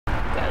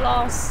get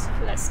lost.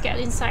 Let's get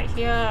inside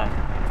here.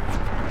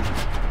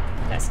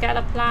 Let's get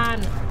a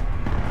plan.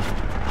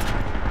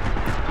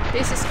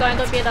 This is going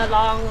to be the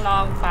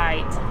long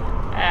fight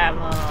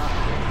ever.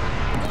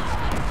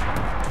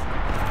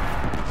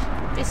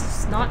 This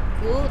is not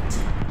good.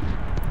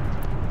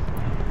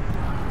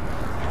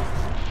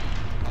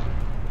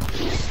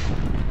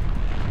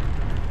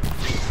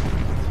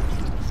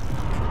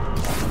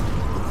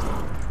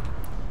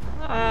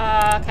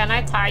 Can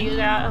I tie you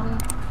down?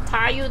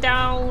 Tie you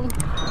down.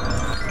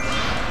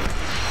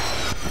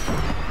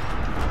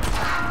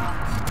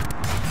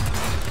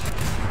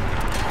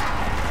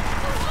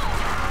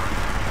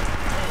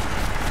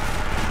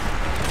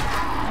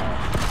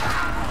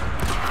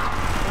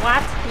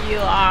 What you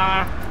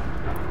are?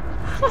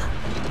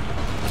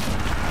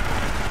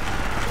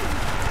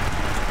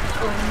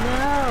 Oh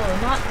no,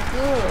 not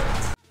good.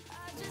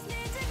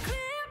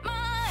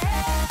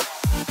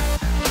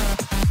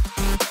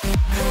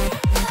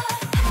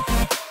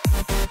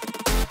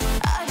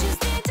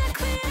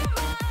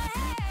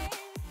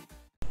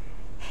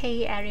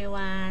 Hey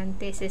everyone,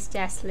 this is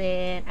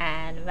Jesslyn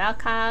and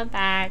welcome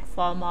back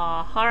for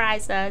more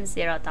Horizon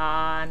Zero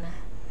Dawn.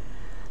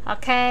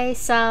 Okay,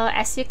 so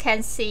as you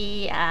can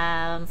see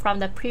from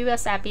the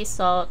previous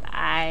episode,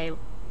 I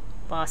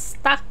was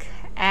stuck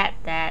at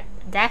that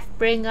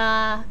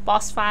DEATHBRINGER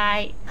boss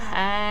fight,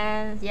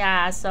 and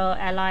yeah, so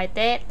Aloy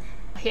did.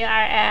 Here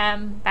I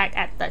am back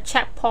at the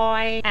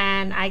checkpoint,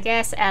 and I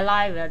guess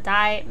Aloy will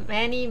die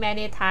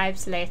many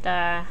times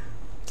later.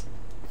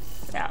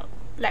 Well,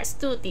 let's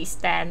do this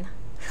then.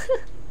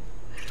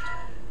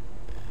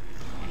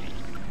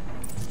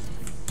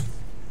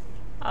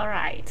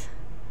 Alright.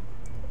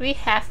 We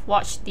have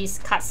watched this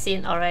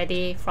cutscene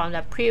already from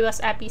the previous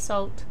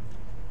episode.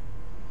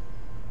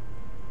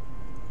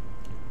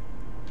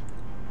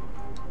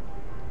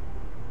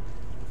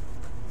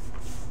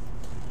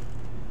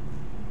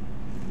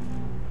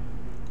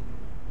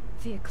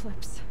 The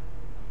Eclipse.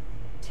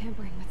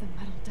 Tampering with the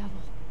metal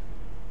devil.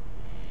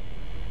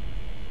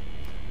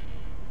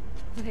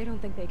 They don't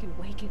think they can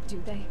wake it,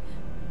 do they?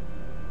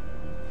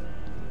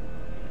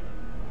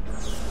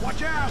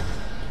 Watch out!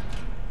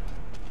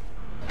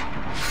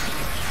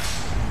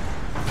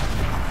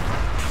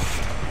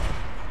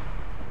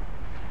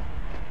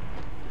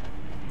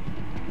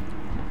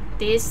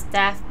 This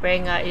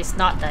DEATHBRINGER is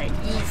not the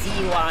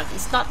easy one.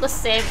 It's not the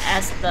same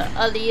as the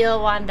earlier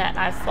one that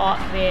I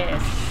fought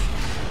with.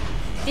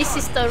 This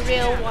is the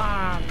real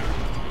one.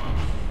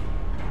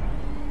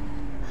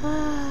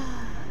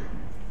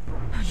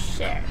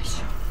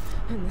 Shit.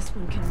 And this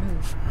one can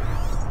move.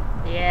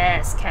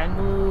 Yes, can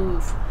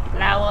move.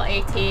 Level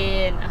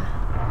 18.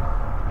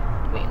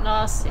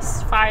 Weakness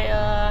is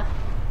fire.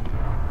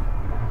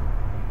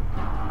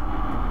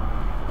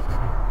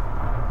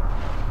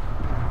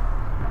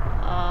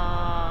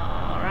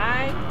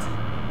 Alright.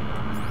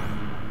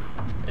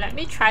 Let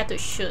me try to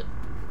shoot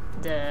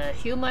the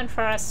human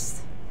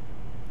first.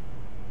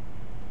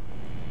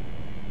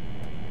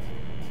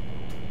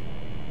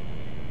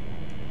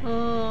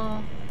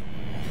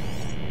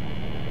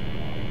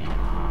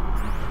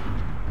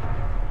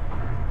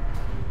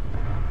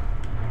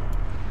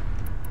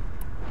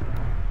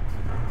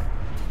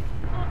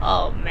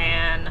 Oh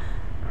man.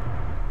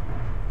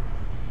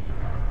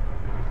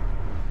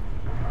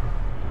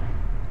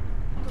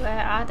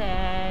 Where are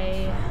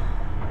they?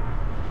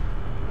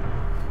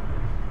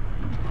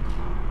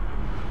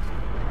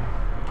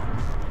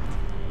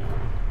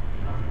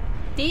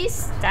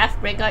 This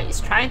DEATHBRINGER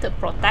is trying to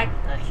protect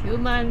the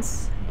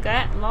humans.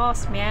 Get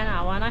lost, man.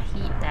 I wanna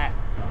hit that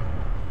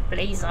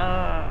blazer.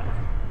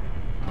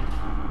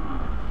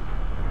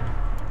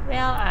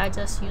 Well, I'll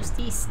just use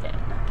this then.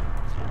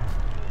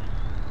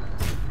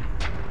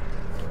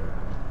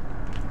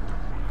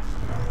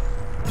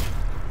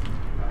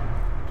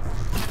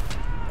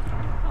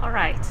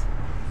 Alright.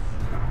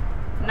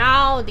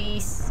 Now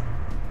this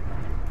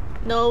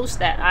knows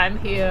that I'm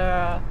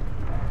here.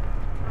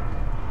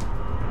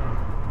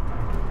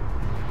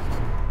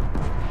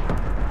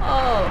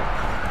 Oh,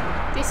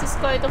 this is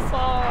going to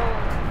fall.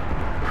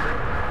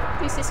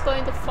 This is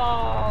going to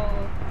fall.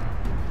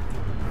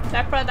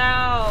 Leper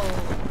down.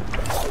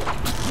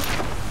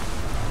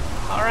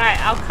 Alright,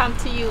 I'll come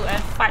to you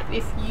and fight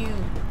with you.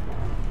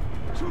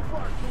 Too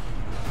far.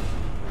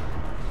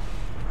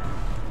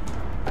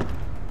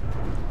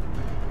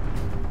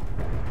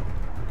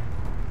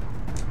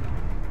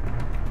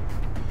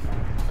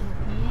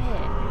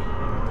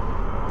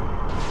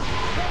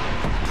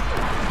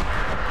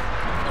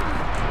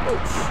 Oh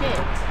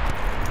shit.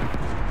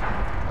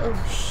 Oh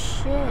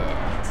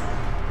shit.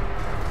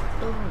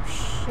 Oh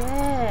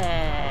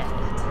shit.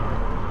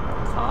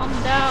 Calm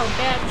down,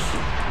 bitch.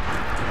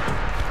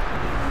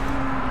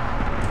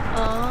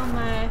 Oh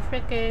my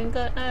freaking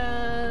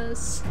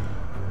goodness.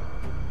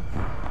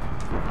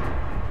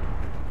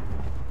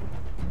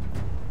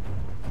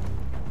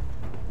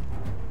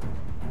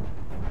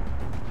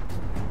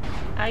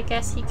 I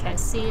guess he can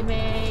see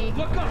me.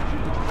 Look up.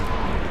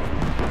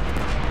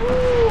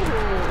 Ooh.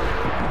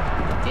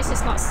 This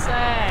is not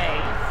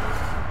safe.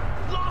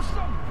 Lost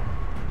them.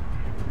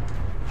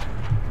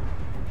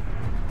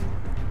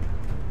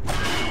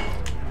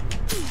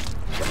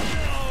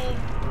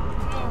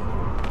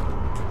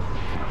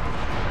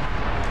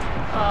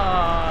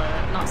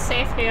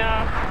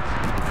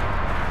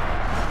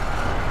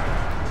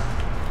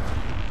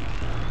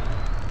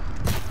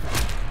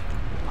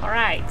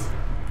 Alright.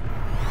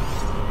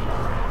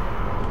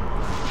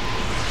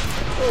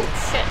 Oh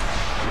shit.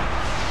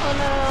 Oh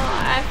no,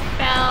 I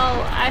fell.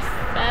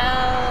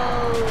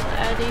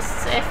 This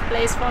safe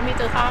place for me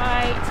to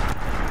hide.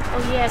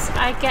 Oh yes,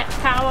 I get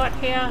coward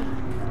here.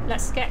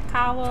 Let's get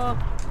coward.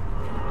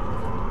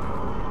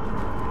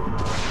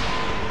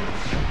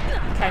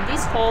 Can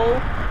this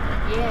hold?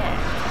 Yeah.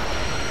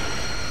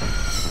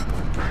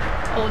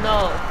 Oh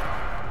no.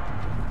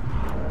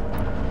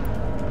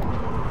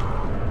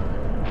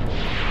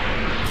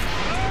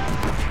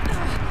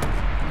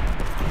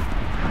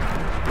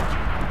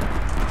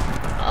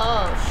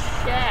 Oh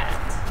shit.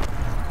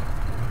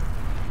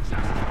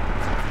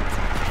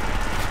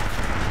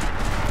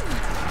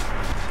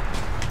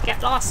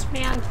 Get lost,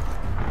 man.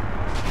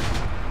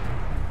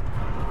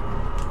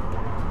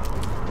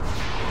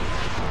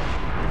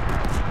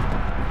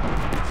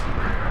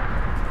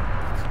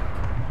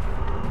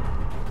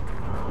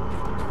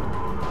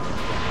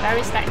 Where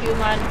is that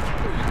human?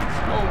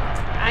 Oh,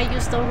 I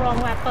used the wrong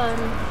weapon.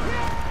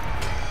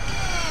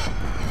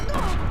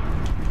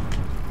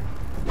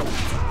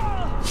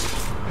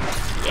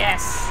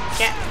 Yes,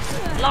 get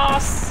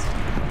lost.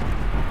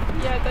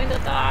 You're going to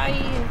die.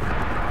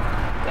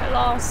 Get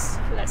lost.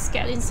 Let's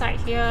get inside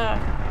here.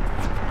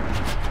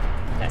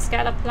 Let's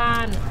get a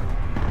plan.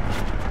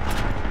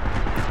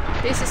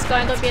 This is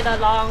going to be the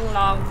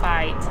long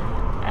fight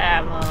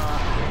ever.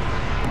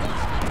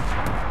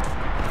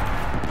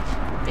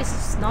 This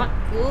is not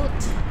good.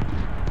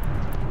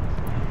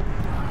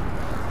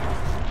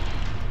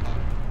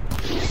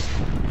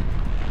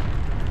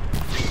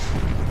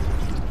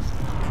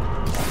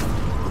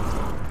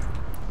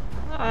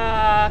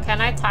 Can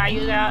I tie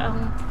you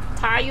down?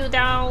 Tie you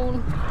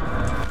down.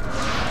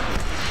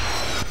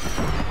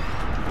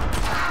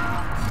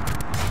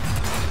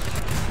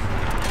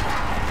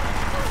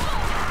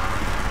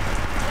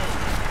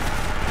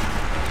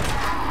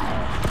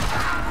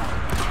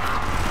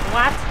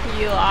 What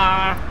you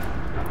are?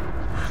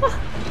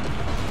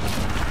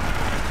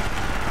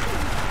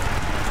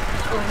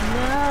 Oh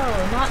no,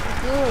 not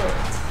good.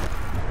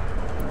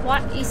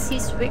 What is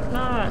his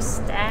weakness?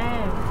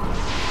 Damn.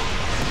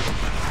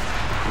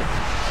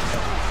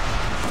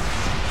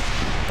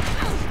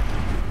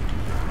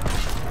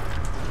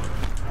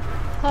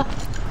 Huh.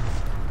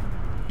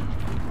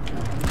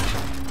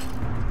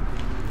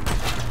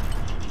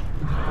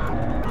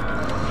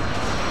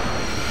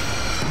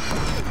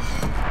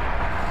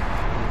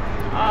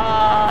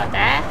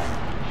 That.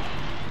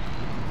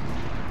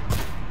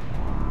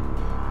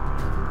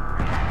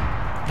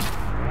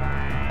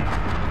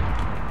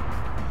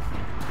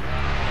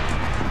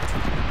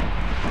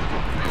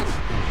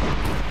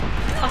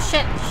 Oh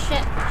shit,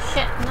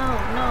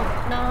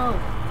 no.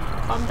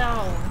 Calm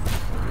down.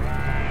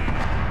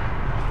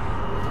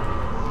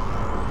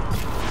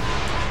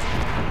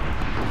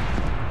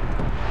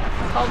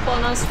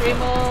 Components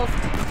removed.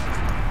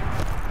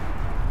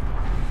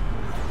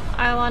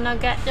 I wanna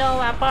get your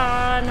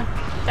weapon.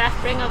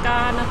 DEATHBRINGER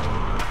gun.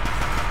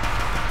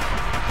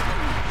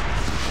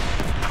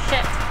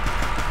 Shit.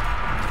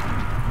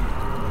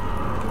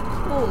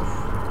 Oof.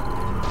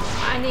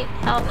 I need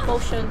health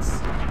potions.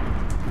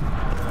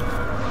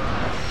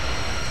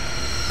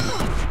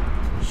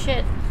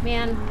 Shit,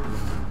 man.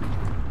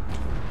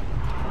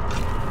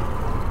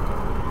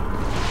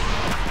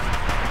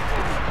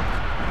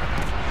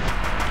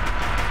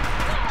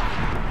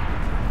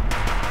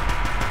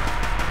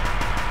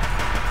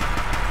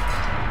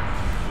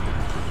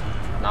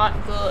 Not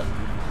good.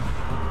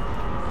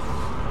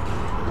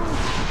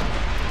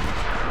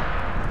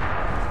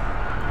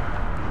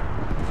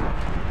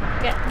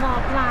 Get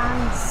more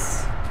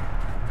plants.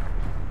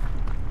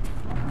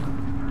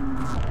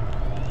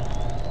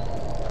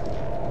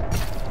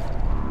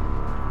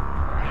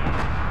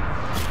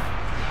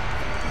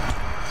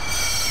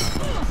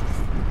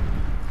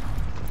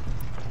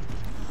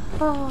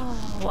 Oh,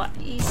 what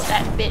is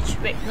that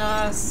bitch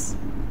weakness?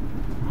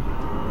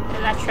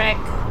 Electric.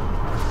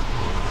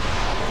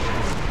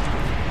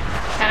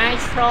 Can I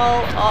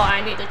throw? Oh,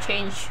 I need to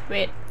change.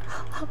 Wait.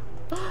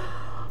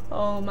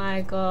 Oh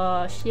my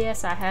gosh.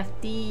 Yes, I have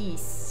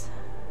these.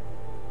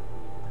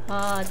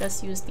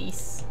 Just use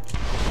these.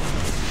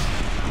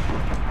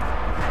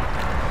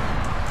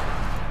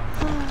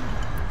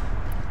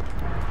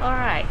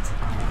 Alright.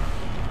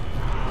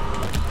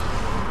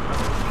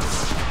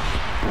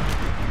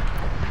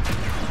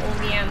 Oh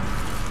man.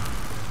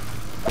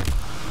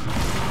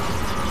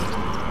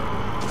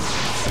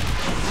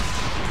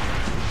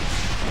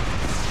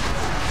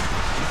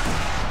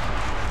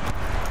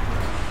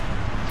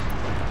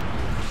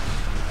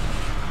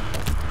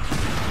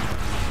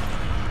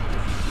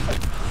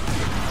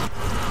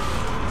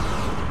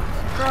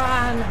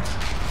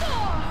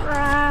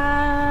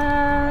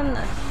 Run!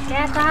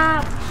 Get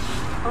up!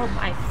 Oh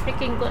my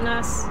freaking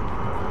goodness.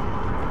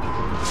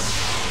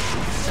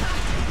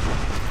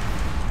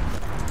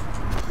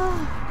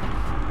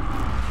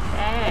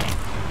 Dang.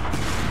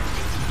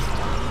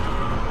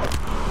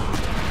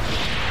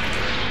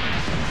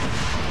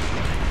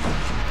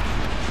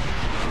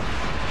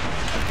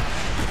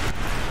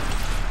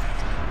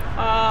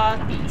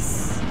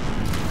 these.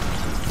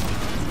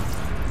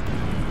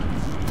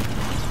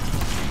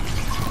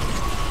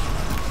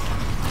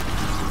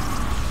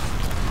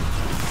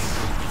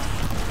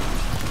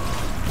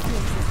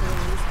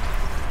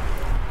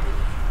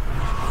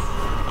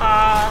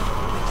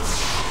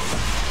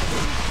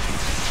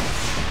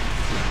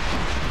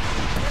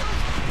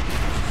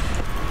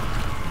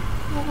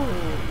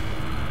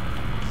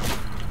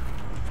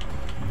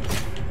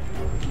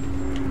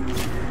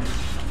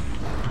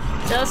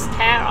 Just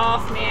tear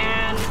off,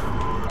 man.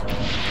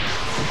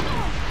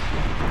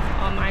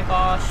 Oh my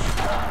gosh.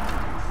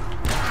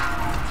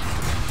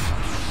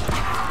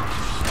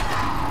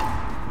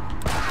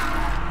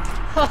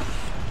 Huh,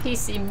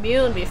 he's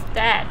immune with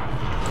that.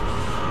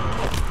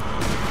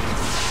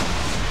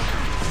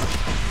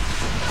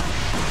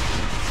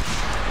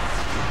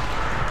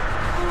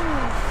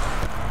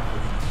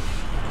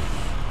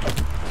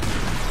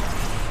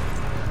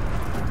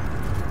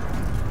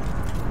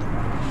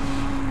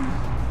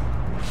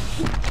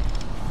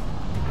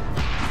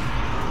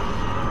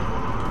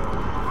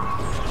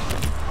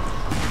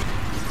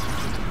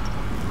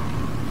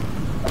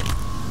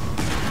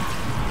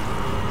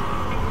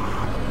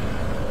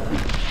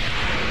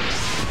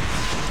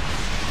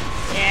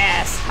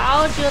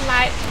 How would you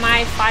like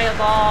my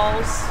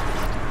fireballs,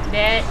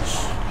 bitch?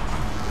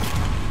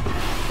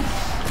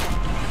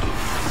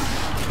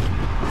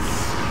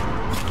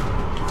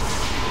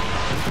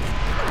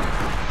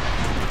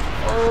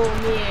 Oh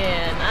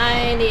man,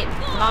 I need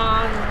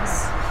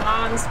plants.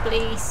 Plants,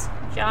 please.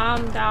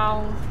 Jump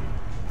down,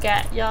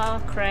 get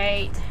your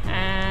crate,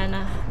 and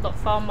look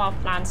for more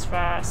plants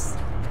first.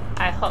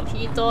 I hope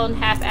he don't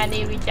have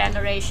any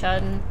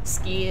regeneration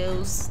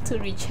skills to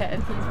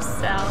regen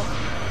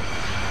himself.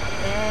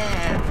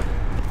 Yeah.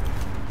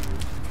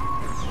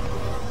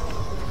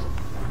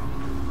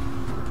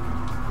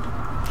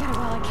 Get it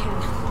while I can.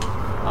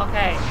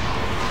 Okay.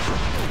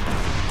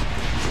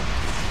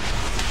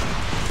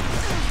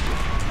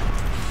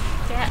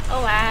 Get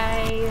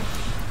away.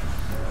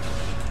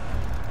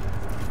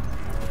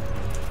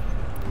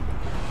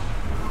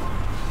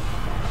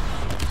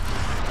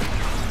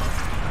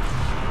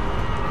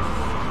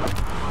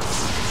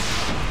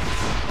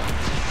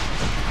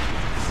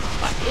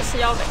 What is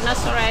your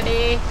weakness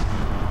already?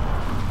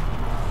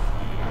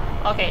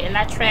 Okay,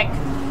 electric.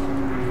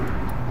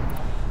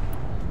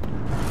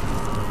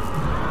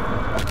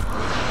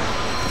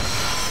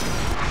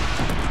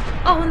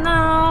 Oh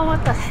no,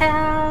 what the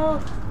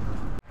hell?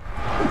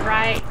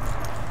 Right,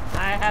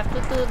 I have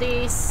to do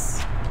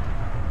this.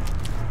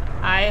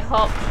 I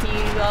hope he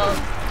will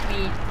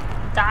be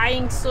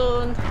dying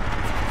soon.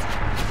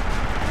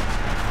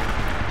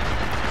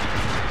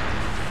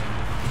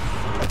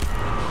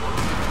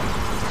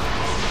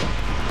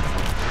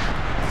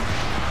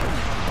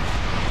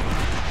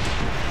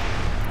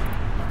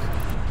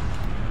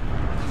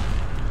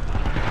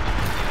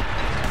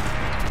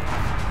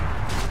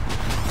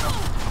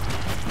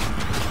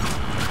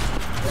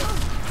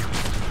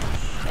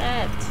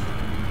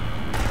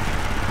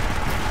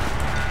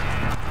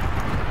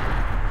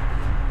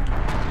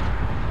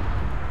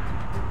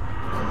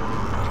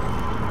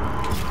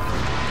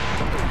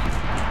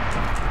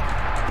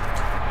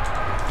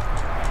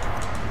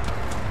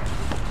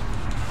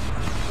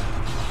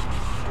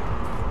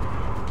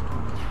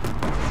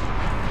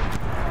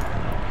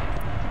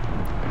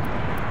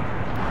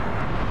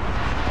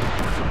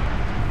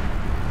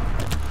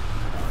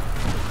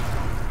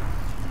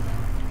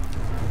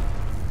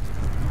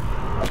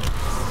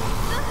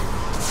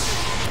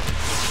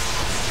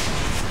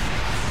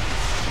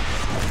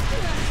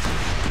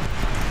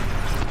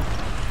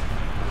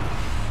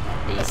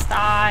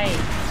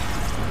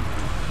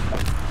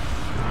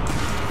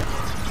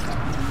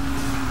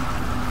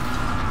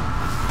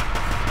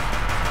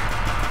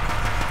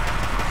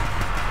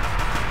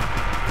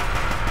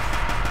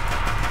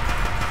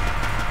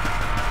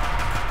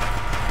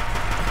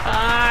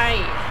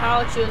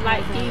 How would you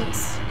like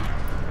these?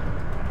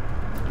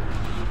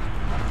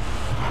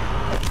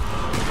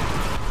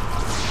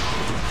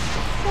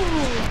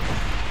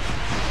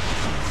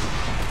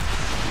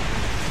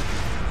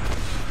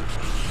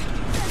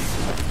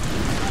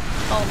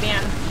 Oh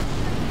man,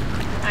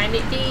 I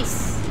need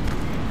these.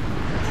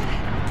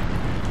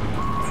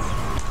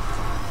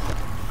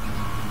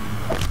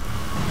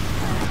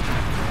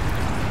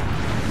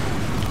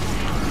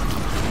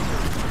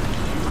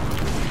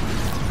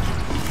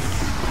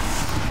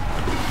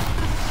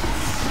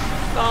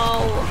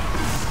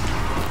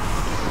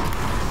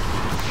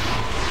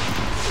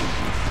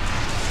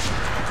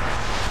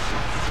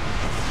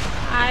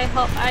 I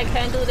hope I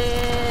can do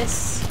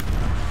this.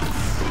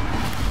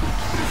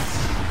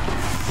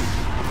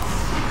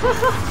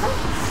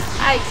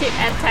 I keep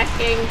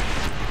attacking.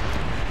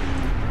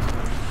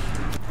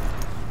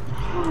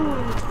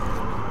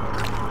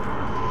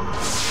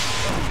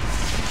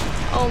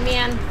 Oh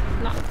man,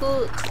 not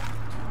good.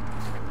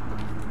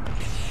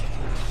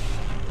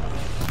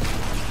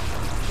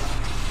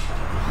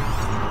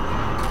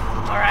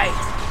 Alright.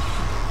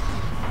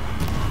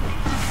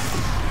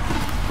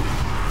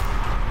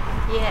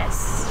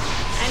 Yes.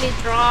 Any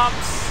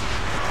drops?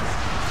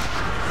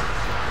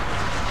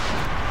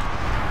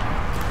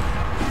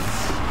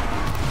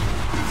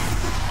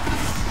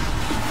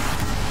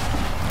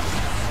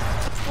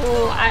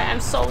 Oh, I am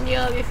so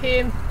near with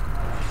him.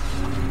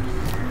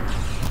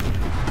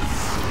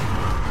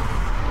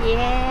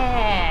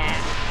 Yeah.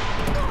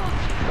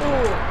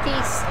 Oh,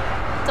 please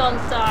don't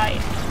die.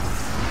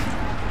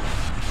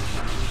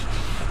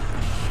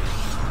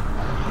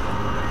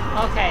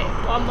 Okay,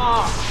 one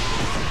more.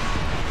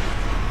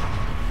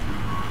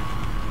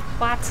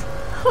 What?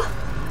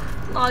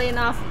 Not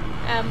enough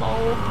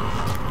ammo.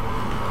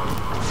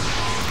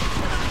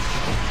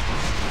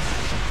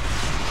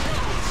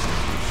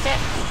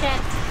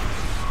 Shit.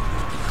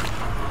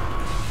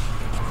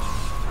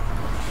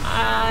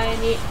 I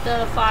need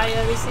the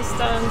fire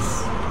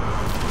resistance.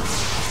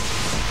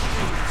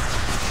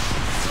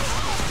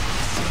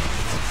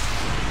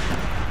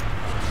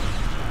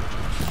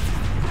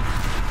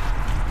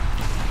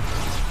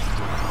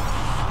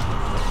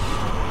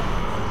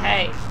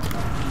 Hey.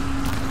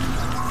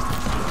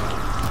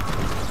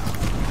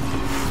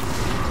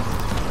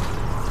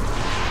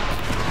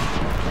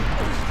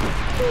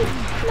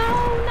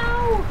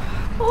 No.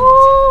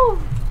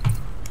 Oh.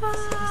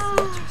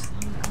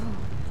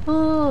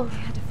 Oh.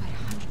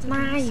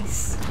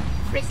 Nice.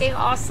 Freaking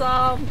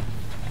awesome.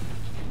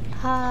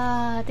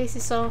 This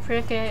is so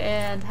freaking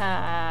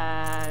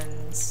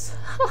intense.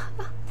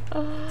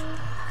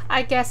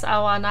 I guess I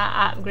wanna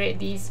upgrade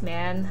these,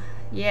 man.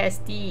 Yes,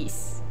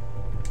 these.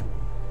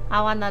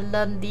 I wanna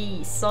learn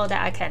these so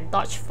that I can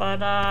dodge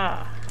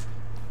further.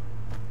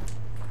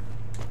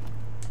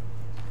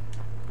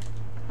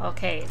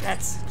 Okay,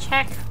 let's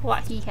check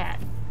what he had.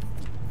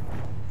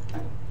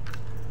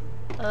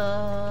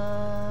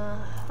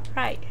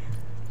 Right.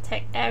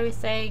 Take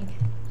everything.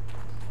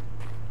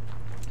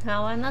 I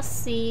wanna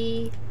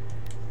see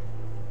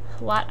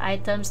what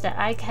items that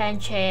I can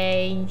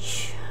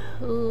change.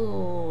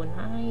 Ooh,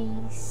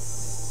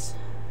 nice.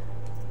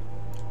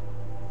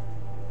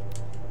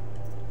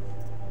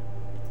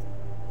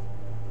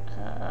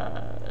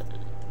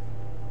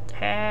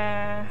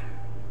 Tear.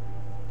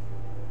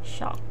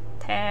 Shock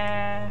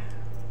tear.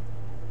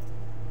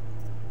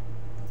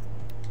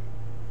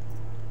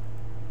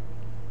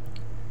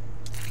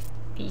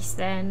 Peace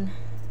then.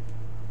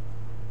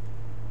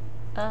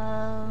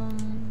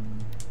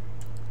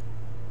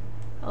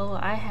 Oh,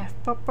 I have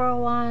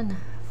purple one.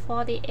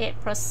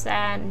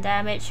 48%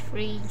 damage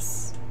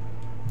freeze.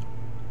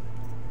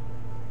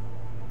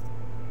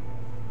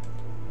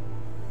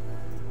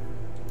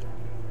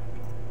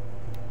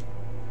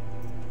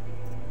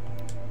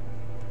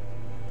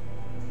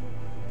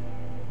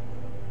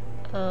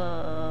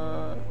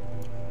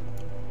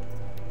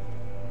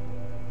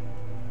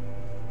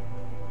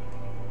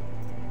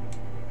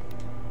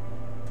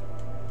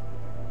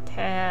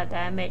 Tear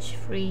damage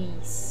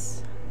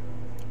freeze.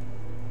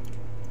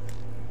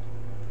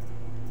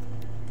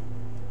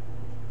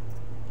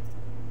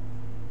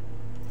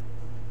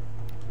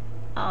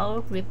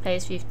 I'll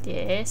replace with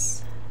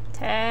this.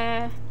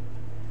 Tear.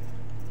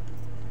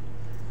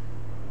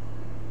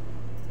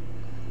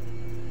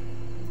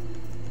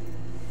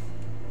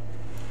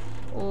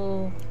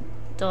 Oh,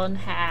 don't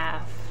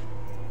have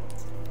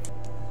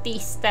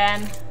this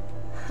then.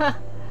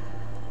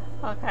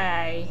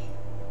 Okay.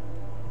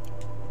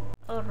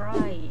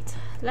 Alright,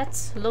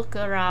 let's look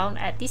around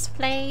at this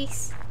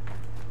place.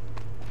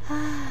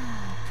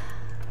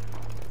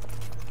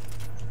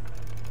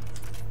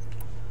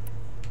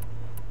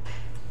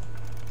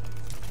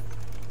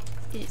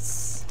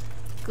 It's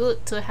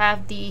good to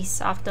have these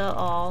after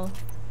all.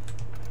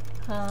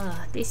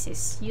 This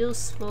is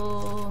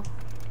useful.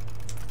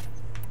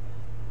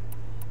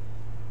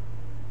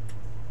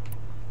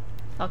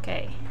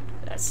 Okay,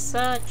 let's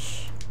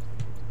search.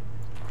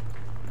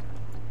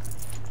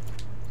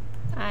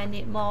 I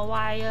need more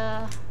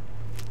wire.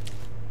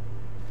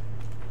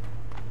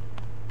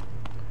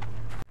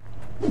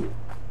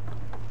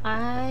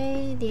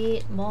 I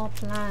need more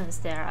plants.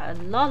 There are a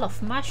lot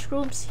of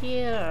mushrooms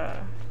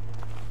here.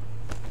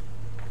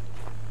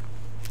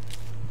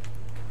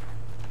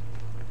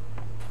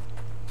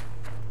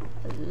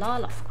 A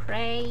lot of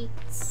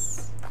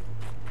crates.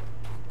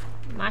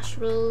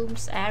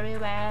 Mushrooms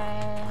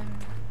everywhere.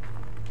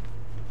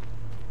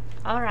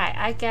 Alright,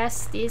 I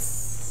guess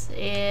this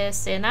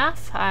is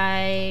enough.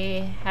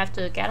 I have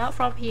to get out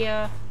from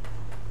here.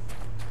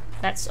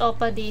 Let's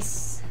open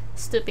this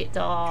stupid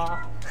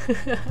door.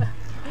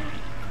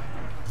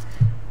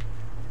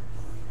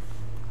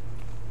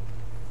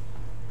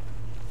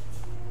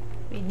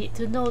 We need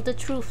to know the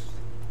truth.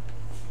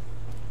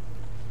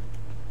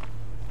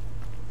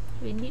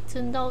 We need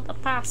to know the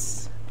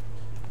past,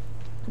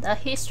 the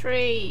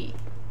history.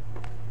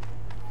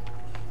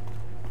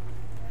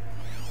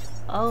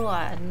 Oh,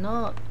 I'm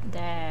not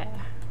there.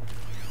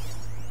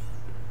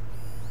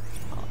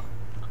 Oh,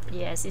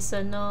 yes, it's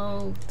a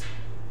note.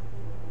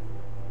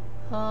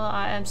 Oh,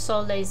 I am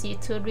so lazy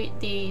to read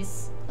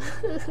this.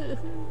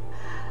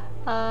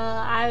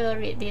 I will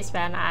read this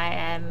when I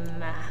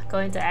am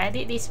going to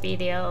edit this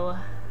video.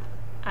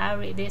 I'll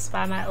read this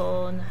by my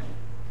own.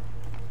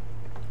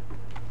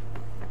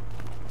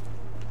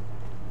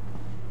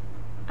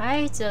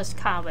 I just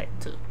can't wait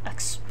to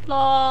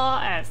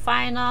explore and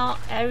find out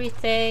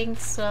everything,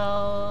 so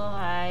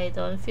I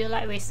don't feel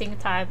like wasting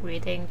time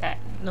reading that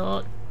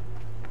note.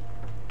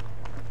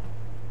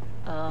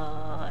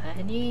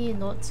 Any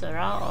notes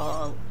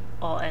around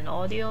or an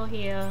audio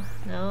here?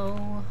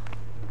 No.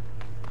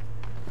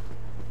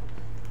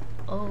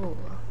 Oh,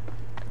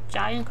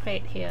 giant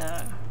crate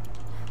here.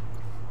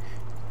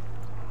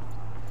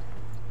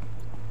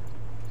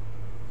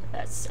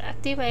 Let's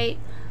activate.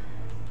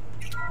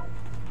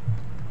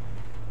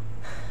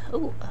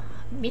 Oh,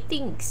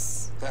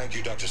 meetings. Thank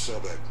you, Dr.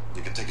 Sobek.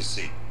 You can take a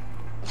seat.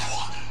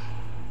 What?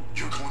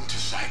 You're going to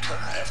sack her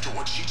after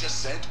what she just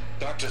said?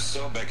 Dr.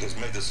 Sobek has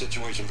made the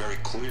situation very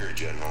clear,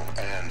 General,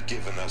 and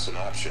given us an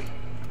option.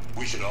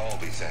 We should all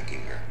be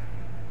thanking her.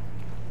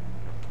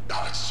 No,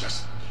 it's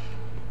just...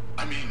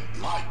 I mean,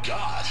 my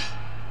God.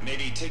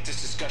 Maybe take this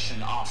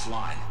discussion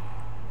offline.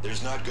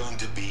 There's not going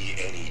to be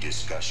any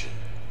discussion.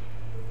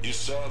 You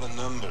saw the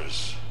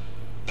numbers.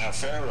 Now,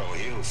 Pharaoh,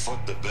 he'll foot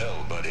the bill,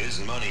 but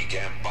his money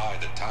can't buy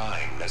the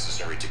time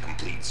necessary to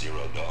complete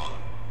Zero Dawn.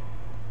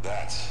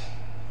 That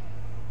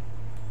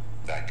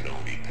can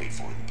only be paid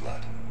for in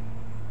blood.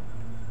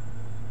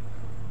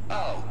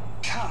 Oh,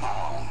 come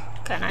on.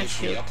 Can I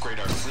If we shoot? upgrade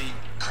our fleet,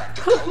 crack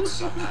the code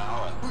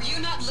somehow. Were you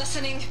not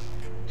listening?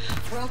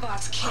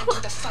 Robots can't do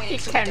the fighting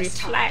It for can me this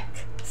time. reflect.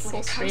 When So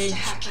it comes to strange.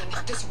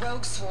 hacking, this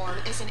rogue swarm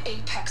is an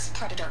apex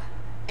predator.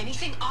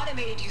 Anything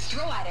automated you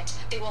throw at it,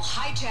 they will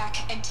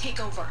hijack and take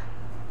over.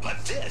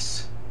 But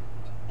this,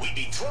 we'd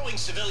be throwing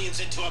civilians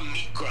into a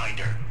meat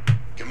grinder.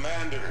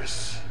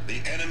 Commanders, the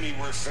enemy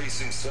we're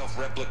facing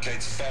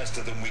self-replicates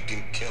faster than we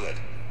can kill it.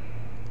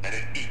 And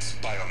it eats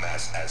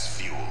biomass as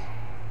fuel.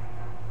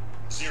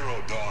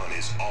 Zero Dawn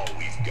is all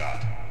we've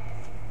got.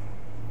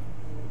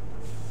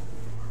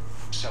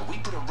 So we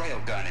put a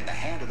railgun in the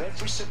hand of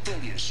every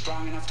civilian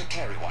strong enough to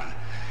carry one,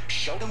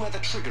 show them where the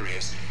trigger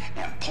is,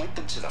 and point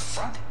them to the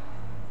front?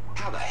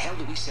 How the hell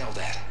do we sell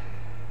that?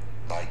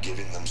 By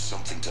giving them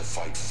something to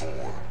fight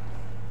for.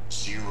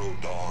 Zero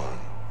Dawn.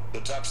 The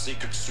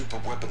top-secret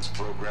super-weapons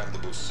program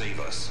that will save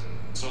us.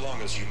 So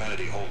long as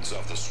humanity holds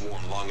off the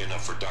swarm long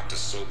enough for Dr.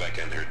 Sobek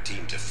and her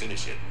team to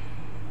finish it.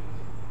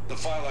 The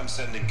file I'm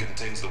sending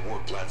contains the war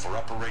plan for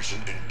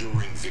Operation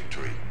Enduring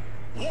Victory.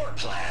 War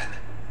plan?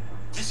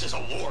 This is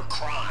a war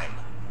crime.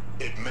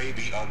 It may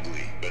be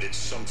ugly, but it's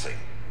something.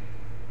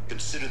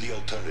 Consider the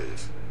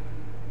alternative.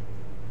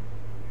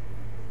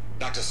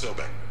 Dr.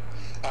 Sobek,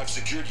 I've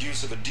secured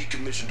use of a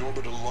decommissioned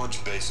orbital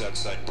launch base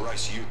outside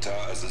Bryce,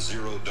 Utah as the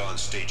Zero Dawn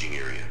staging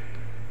area.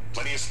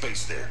 Plenty of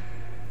space there.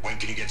 When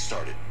can you get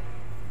started?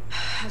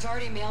 I've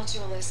already mailed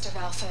you a list of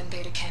alpha and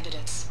beta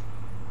candidates.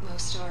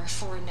 Most are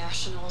foreign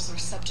nationals or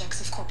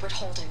subjects of corporate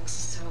holdings,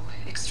 so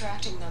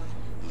extracting them...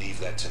 Leave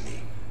that to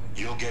me.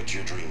 You'll get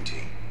your dream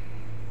team.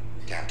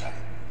 Count on it.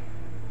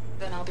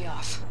 Then I'll be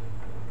off.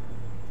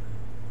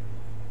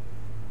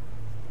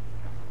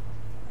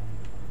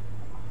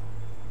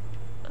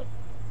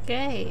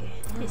 Okay,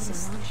 this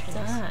is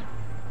done.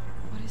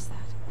 What is that?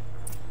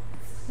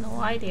 No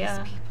What did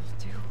idea. these people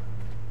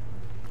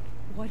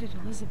do? What did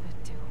Elizabeth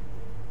do?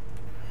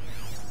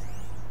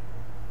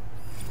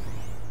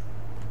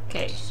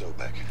 Okay,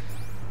 Sobek,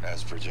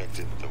 as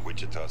projected, the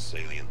Wichita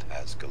salient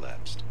has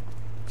collapsed.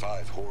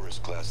 5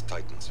 Horus-class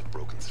Titans have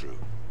broken through.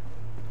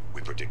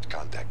 We predict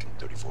contact in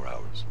 34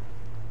 hours.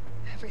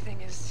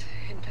 Everything is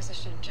in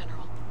position,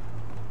 General.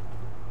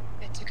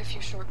 It took a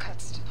few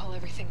shortcuts to pull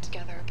everything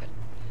together, but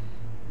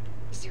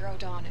Zero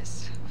Dawn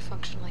is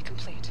functionally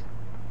complete.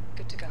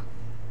 Good to go.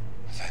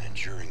 That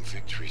enduring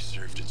victory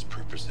served its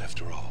purpose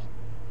after all.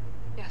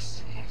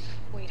 Yes,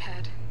 if we'd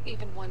had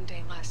even one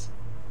day less.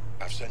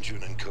 I've sent you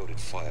an encoded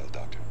file,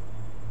 Doctor.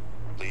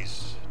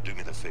 Please do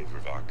me the favor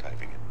of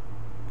archiving it.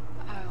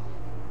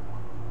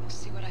 I'll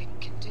see what I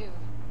can do.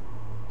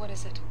 What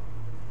is it?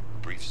 A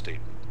brief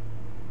statement.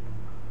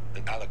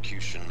 An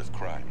allocution of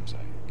crimes,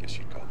 I guess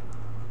you'd call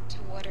it. To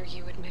what are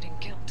you admitting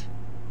guilt?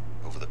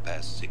 Over the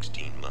past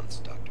 16 months,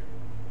 Doctor,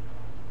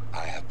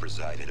 I have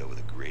presided over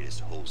the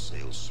greatest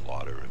wholesale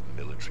slaughter of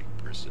military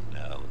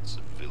personnel and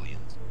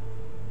civilians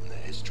in the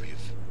history of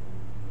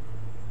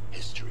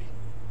history.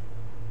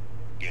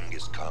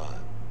 Genghis Khan,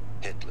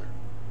 Hitler,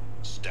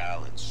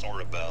 Stalin,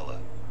 Sorabella,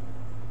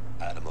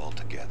 add them all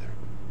together.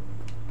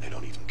 They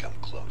don't even come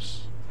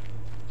close.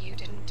 You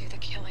didn't do the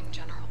killing,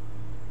 General.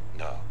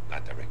 No,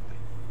 not directly.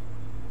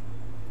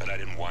 But I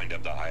didn't wind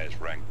up the highest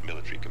ranked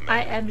military commander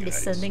I in am the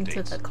United listening to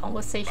States the by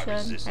conversation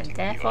resisting and the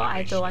therefore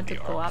I don't automation want to of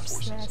the go armed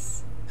forces.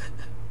 upstairs.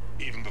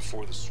 Even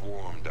before the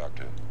swarm,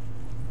 Doctor,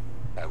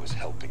 I was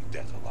helping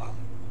death along.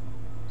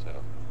 So,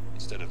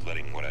 instead of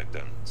letting what I've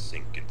done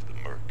sink into the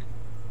murk,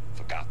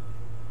 forgotten,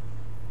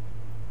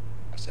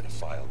 I set a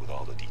file with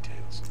all the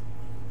details.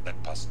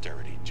 Let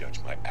posterity judge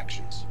my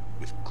actions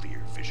with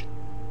clear vision.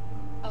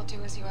 I'll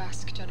do as you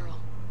ask, General.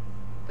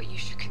 But you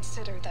should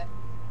consider that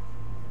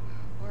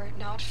were it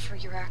not for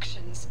your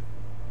actions,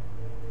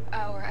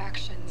 our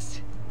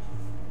actions,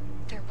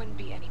 there wouldn't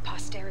be any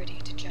posterity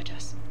to judge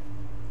us.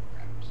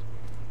 Perhaps.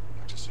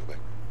 Dr. Sobek.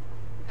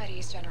 At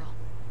ease, General.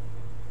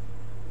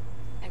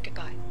 And saying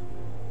goodbye.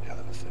 Hell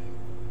of a thing.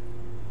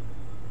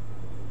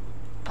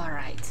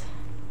 Alright.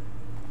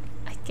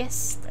 I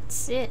guess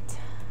that's it.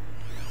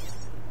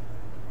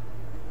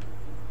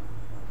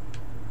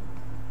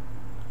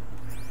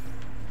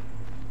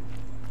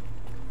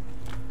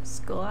 Let's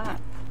go up.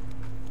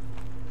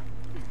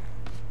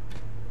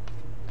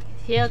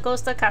 Here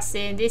goes the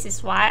cutscene. This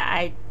is why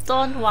I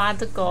don't want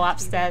to go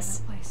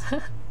upstairs.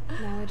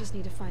 Now I just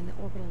need to find the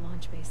orbital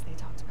launch base they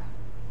talked about.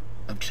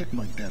 I've checked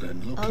my data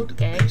and located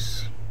Okay. the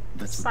base.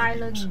 That's the good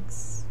news.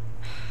 Silence.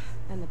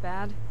 And the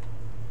bad?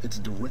 It's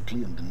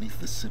directly underneath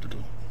the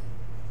citadel.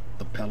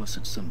 The palace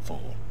at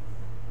Sunfall.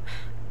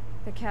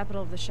 The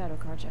capital of the Shadow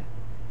Carja.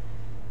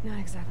 Not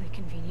exactly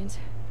convenient.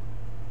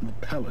 The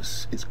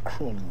palace is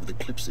crawling with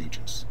Eclipse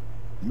agents.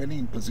 Many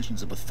in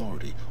positions of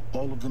authority,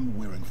 all of them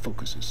wearing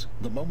focuses.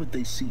 The moment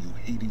they see you,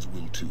 Hades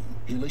will too.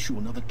 He'll issue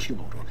another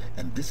kill order,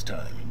 and this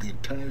time, the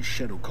entire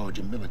Shadow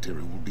Carja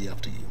military will be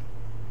after you.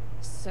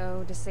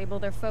 So, disable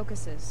their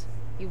focuses.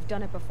 You've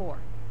done it before.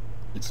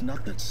 It's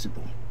not that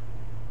simple.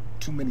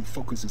 Too many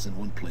focuses in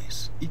one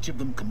place, each of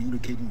them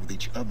communicating with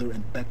each other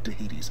and back to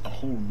Hades, a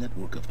whole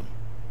network of them.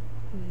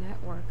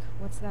 Network?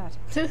 What's that?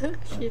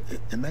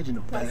 Imagine a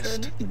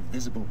vast,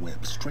 invisible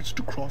web stretched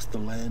across the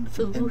land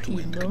from end to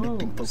end,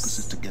 connecting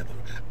focuses together,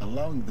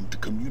 allowing them to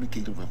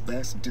communicate over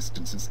vast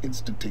distances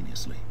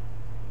instantaneously.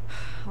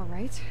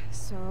 Alright,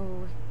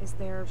 so is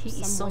there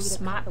some way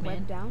to cut the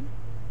web down?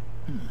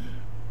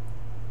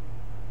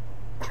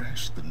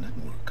 Crash the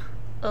network.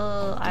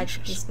 I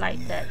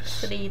dislike that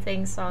Yes. 3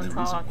 things on There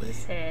top is a of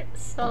his way. head.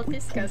 So A weak point in the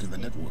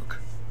disgusting.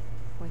 network.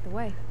 Point the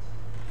way.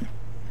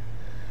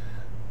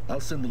 I'll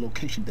send the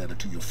location data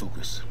to your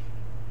focus.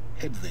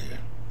 Head there,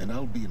 and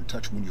I'll be in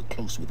touch when you're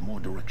close with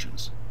more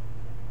directions.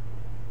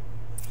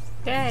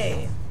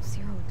 Okay.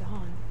 Zero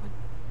Dawn. What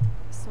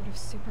sort of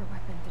super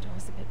weapon did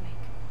Elizabeth make?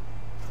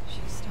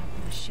 She stopped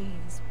the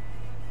machines.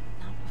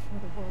 Not before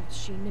the world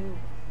she knew.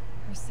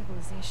 Her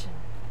civilization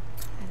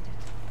ended.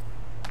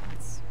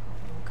 Let's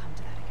hope it won't come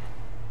to that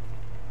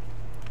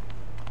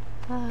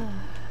again.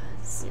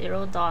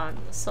 Zero Dawn.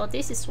 So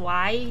this is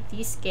why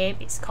this game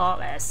is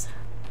called as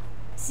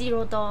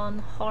Zero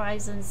Dawn,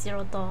 Horizon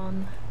Zero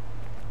Dawn.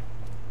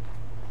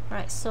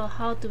 Alright, so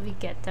how do we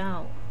get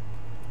down?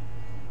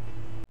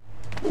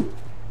 Now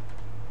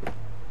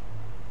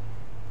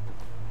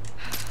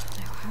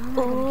how am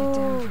I gonna get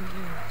down from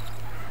here?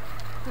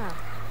 Oh,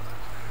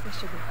 this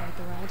should be quite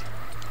the ride.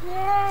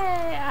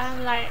 Yay!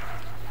 I'm like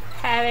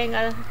having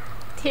a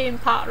theme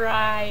park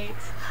ride.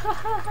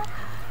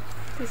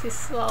 This is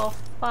so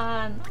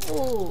fun.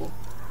 Ooh.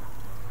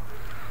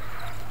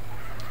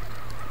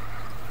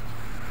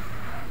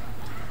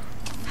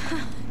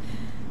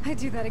 I'd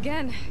do that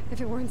again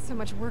if it weren't so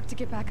much work to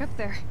get back up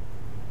there.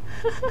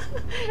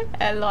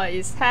 Aloy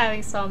is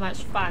having so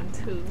much fun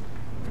too.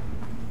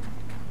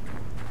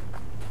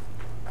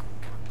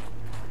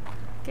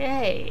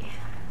 Okay,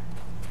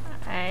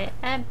 I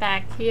am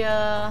back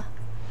here.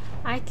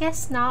 I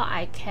guess now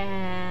I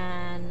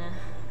can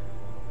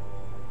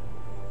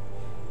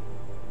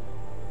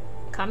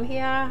come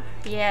here.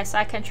 Yes,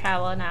 I can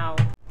travel now.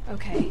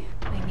 Okay,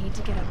 I need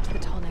to get up to the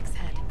tall neck's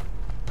head.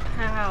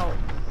 How?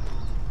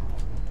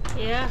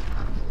 Here?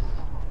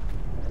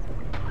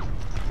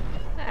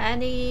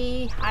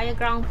 Any higher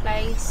ground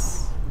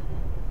place?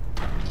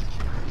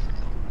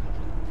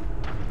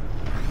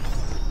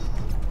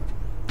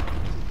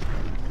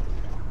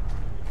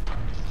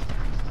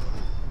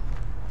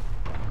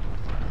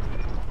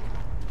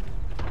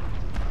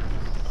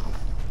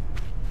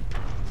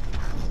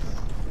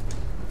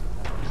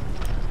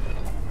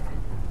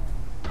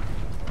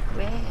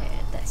 Where?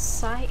 That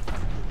side?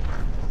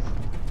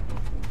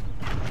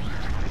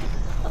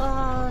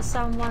 Oh,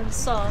 someone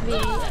saw me.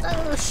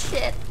 Oh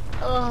shit.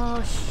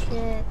 Oh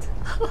shit.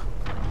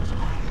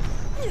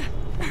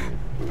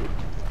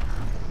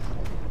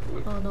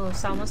 Oh no,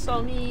 someone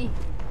saw me.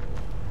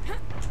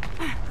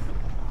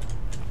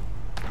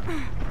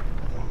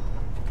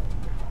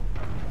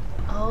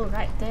 Oh,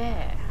 right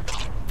there.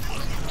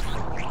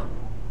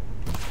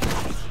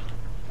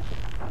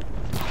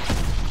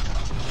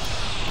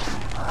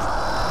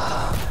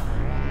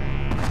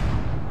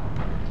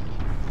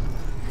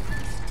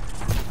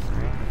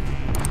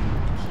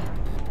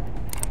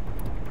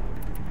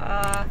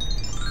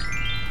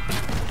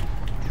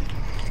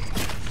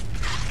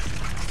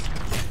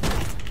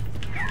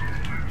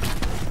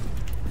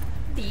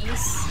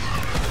 These.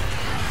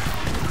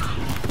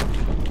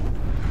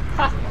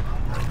 Ha!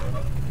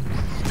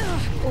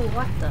 Oh,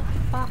 what the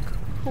fuck?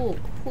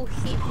 Who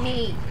hit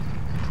me?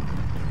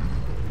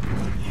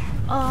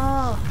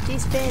 Oh,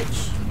 this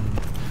bitch.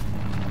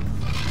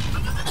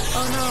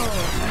 Oh no,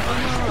 oh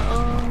no,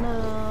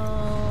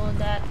 oh no,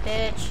 that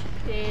bitch,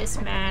 this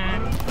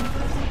man.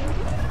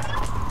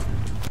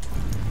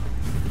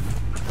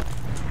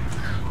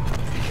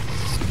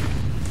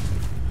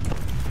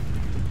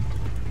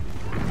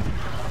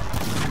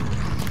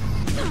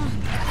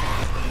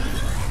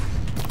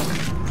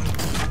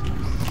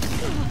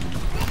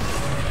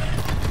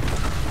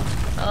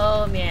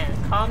 Oh man,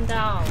 calm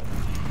down.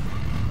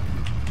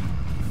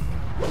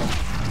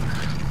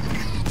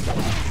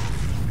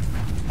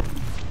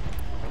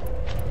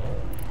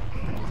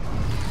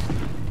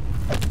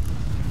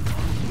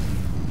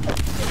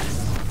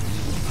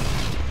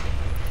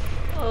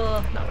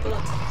 good.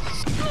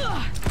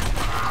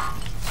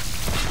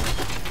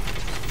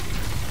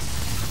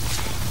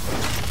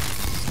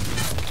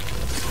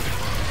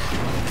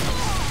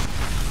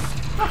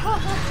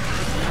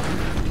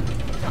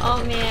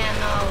 Oh man,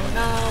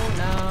 no.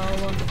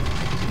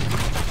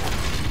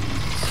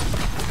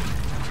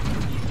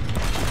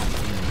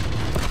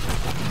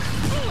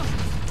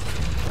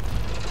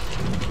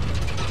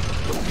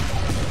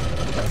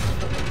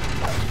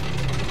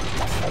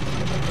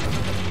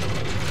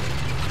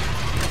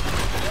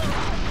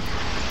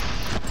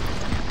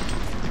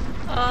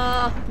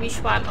 Which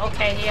one?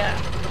 Okay, here.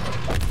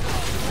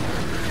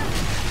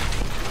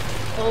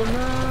 Oh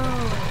no,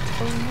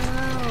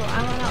 I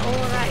wanna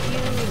override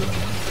you.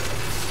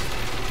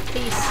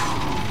 Please,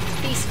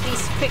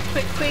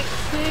 quick.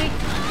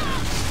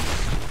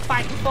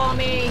 Fight for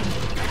me.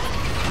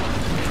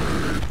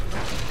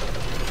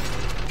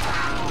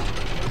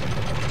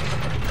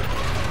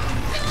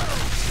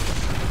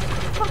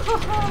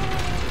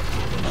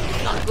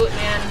 Not good,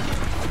 man.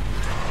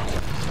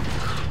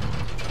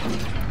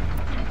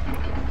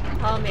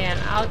 Oh man,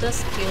 I'll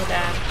just kill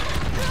that.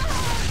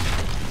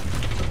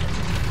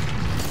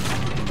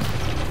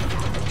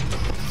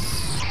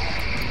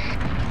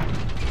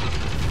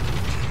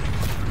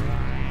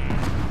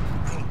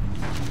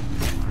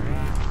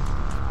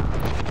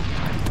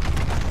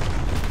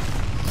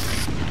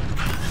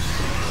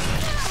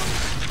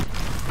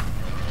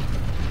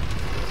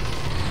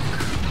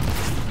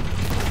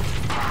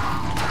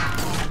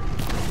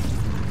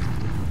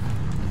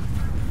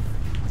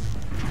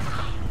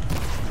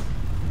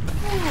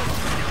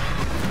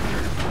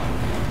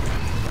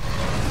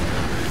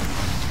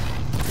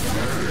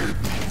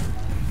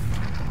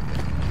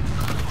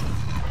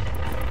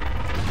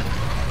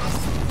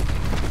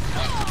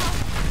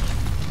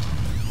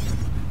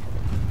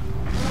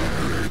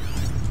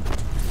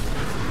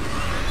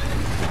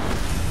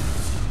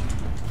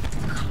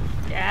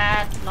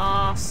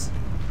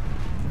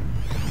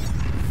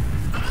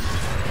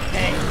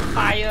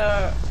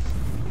 Fire!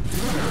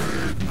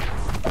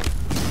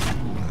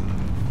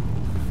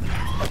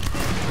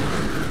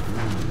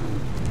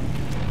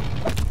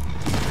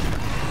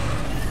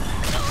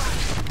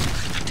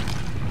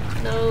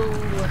 No!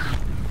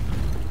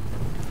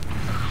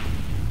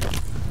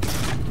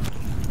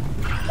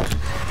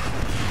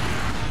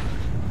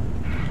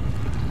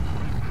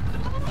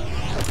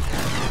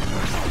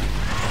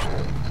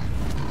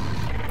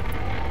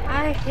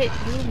 I hit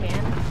you,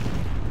 man.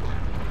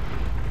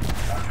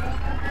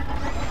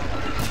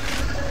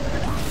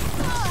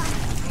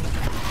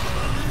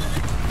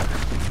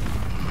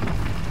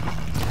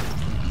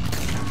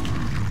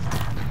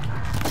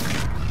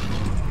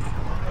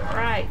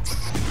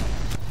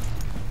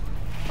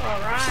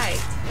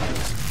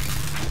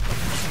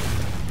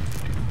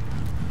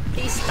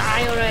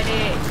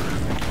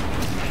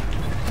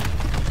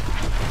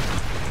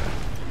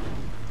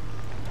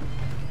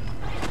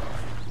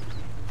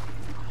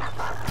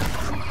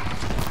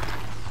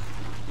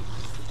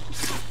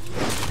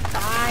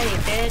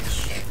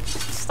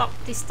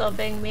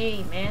 Disturbing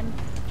me, man.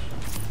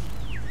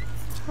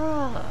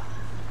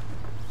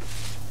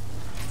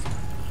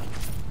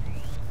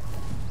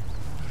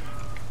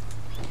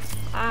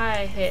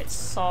 I hate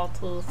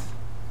Sawtooth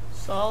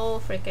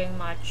so freaking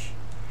much,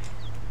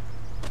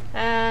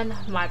 and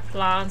my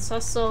plants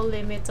are so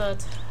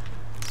limited.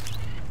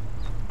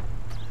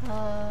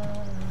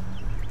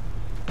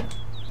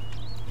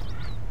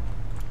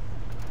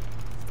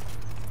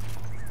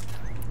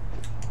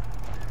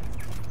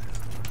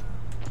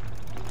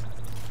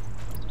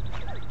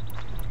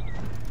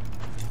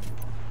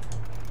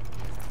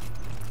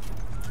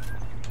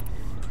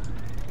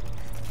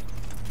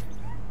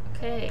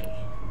 Okay.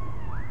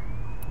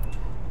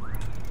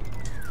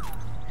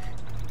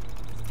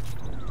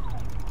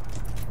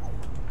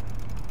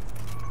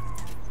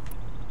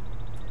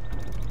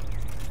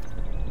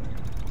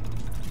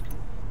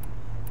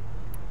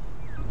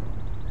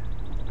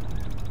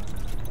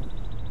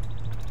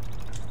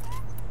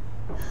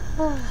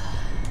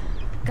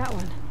 Got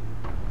one.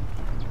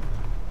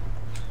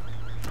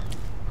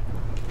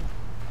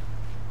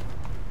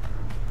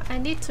 I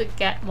need to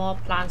get more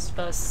plants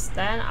first,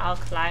 then I'll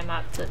climb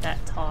up to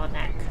that tall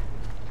neck.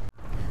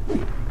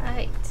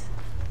 Right.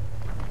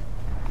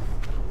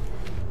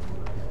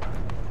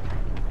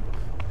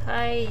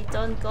 Hey,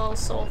 don't go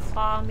so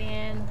far,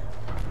 man.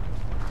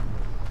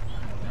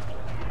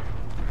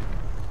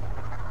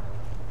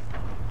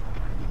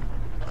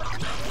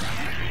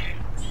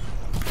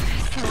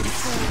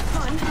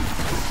 Fun.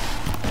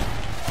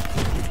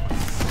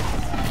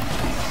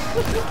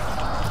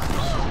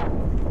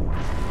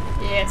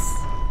 Yes.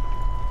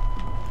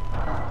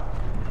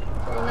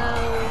 Oh no.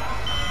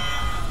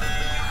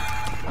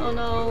 Oh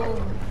no.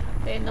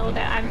 They know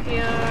that I'm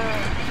here.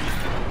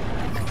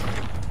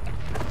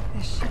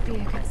 This should be a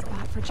good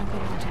spot for jumping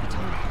onto the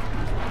tunnel.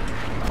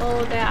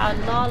 Oh, there are a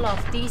lot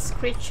of these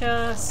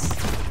creatures.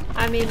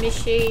 I mean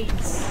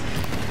machines.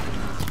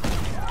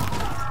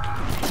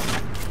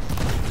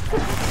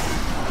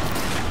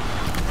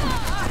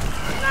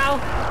 No.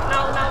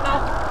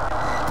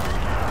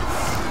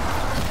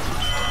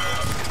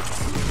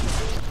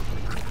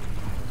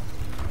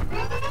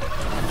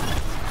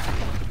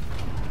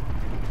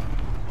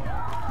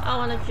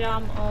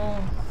 jump. Oh,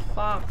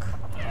 fuck.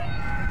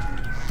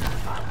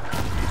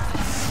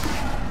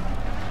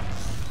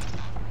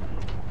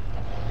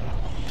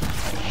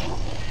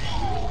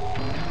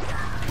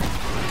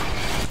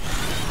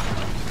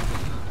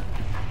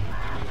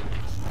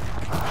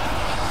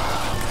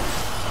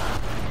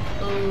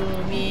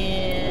 Oh,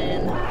 man.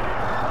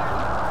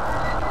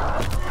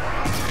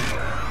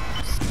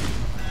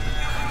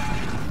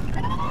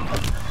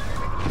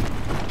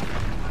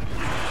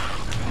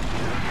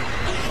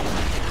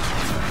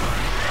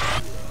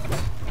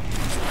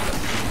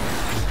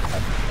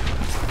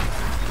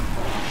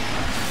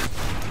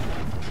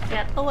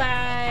 Get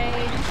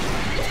away!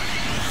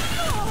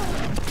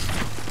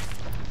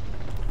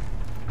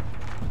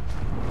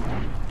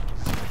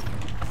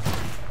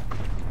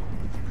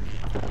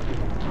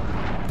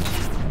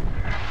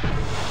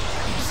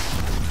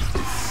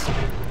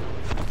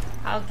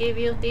 I'll give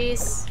you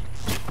this.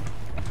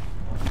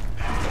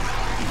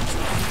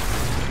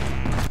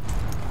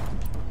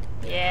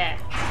 Yeah.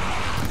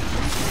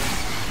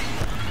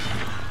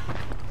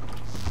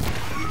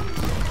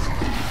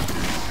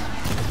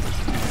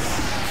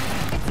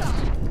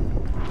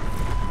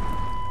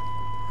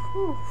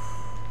 Whew.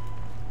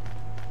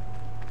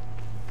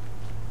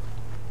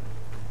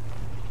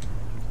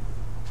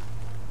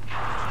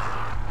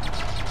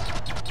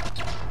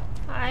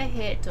 I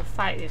hate to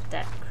fight with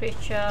that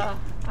creature.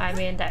 I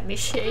mean that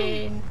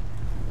machine.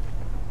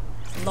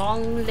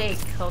 Long leg.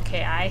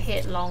 Okay, I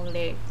hate long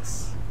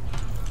legs.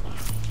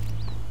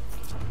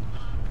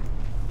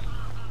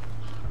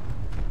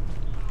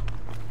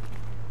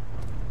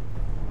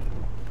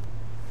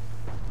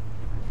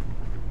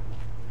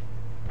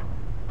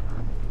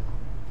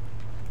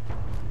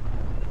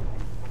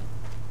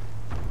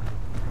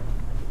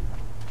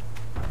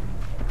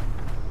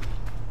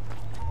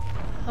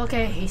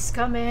 Okay, he's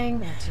coming.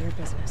 Back to your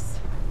business.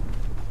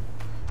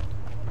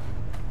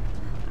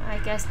 I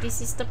guess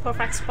this is the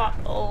perfect spot.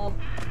 Oh,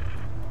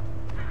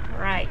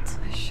 right.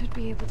 I should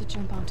be able to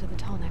jump onto the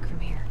tall neck from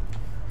here.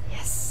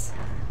 Yes.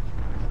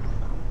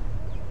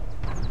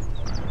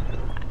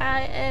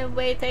 I am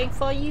waiting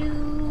for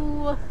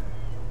you.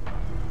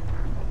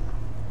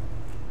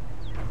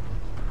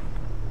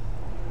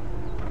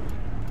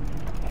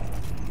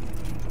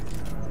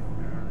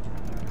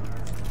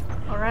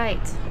 All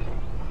right.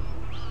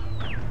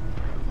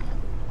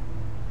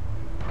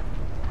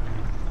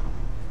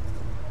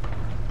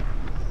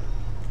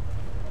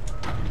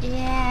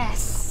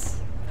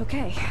 Yes.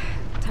 Okay,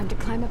 time to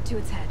climb up to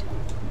its head.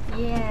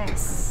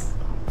 Yes.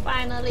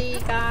 Finally,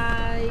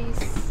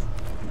 guys.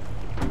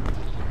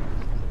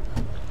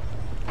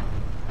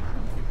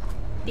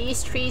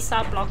 These trees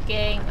are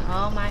blocking.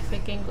 Oh my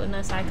freaking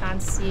goodness, I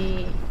can't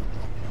see.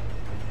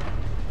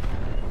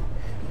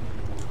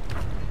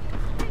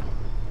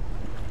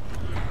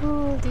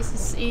 Oh, this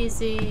is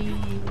easy.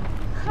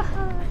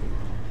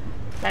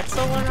 That's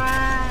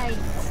alright.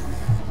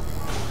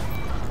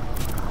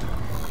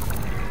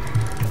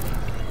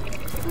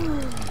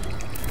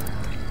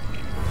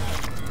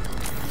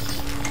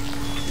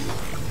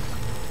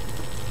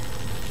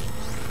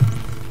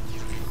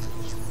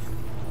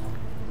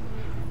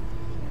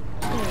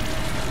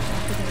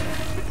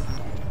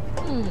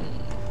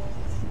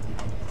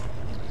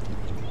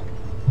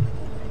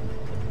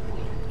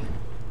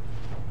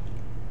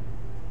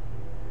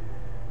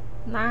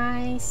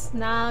 Nice.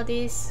 Now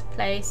this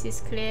place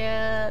is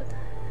cleared.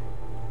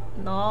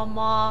 No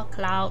more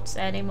clouds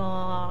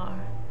anymore.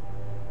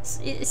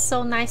 It's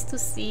so nice to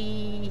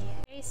see.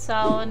 Okay,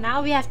 so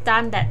now we have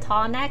done that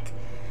tall neck,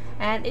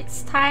 and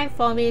it's time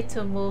for me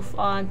to move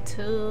on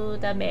to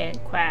the main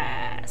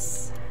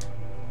quest.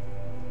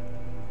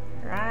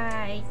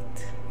 Right.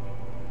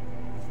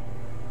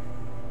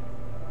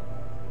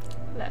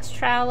 Let's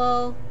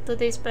travel to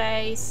this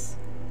place.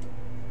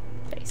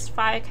 Place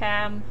fire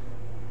cam.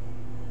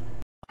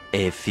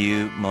 A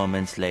few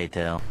moments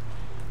later.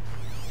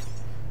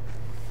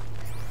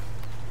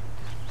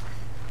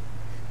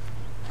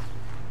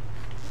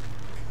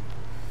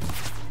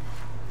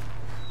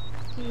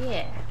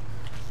 Yeah.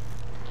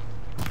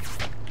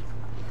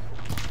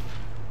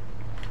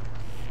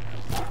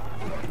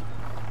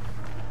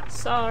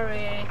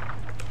 Sorry.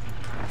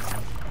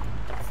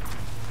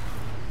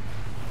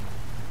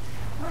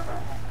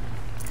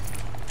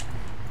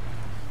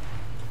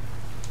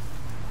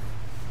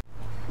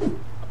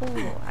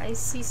 Oh, I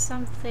see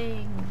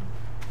something.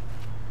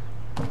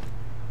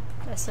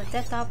 There's a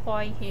data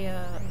point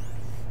here.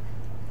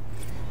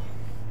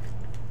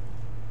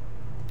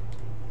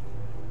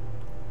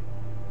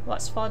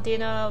 What's for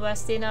dinner?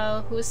 Where's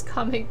dinner? Who's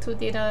coming to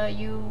dinner?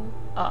 You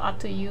are up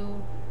to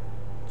you.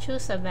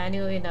 Choose a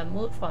menu in the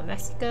mood for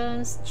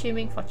Mexicans,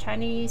 chiming for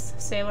Chinese,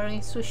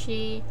 savoring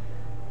sushi,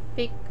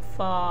 big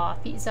for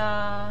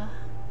pizza.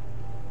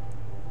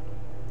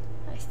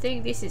 I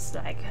think this is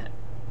like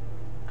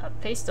a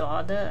place to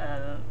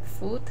order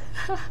food.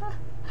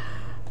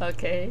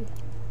 Okay.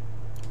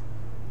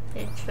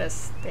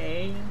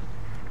 Interesting.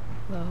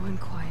 Low and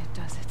quiet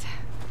does it.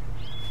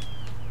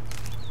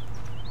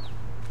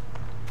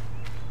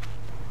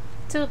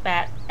 Too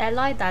bad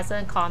Aloy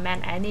doesn't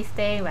comment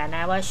anything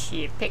whenever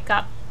she pick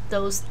up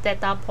those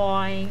data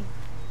points.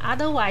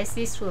 Otherwise,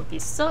 this would be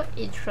so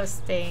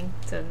interesting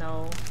to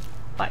know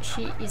what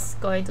she is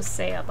going to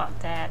say about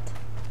that.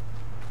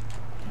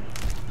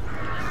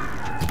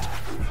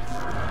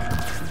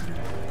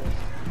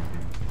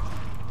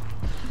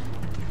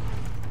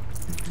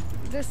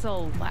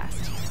 This'll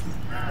last.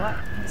 What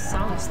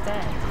sound is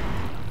that?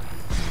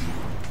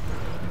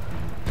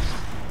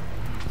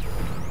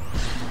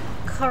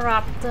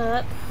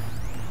 Corrupted.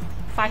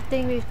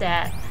 Fighting with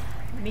that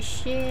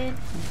machine.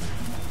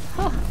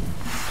 Huh.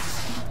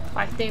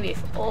 Fighting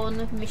with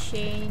own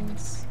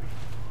machines.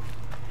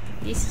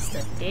 This is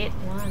the dead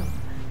one.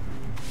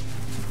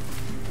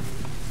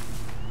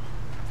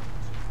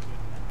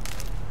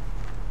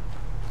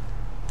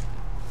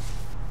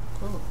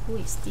 Oh, who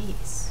is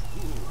this?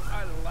 Ooh,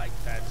 I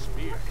like that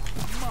spear.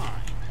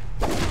 Mine.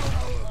 Come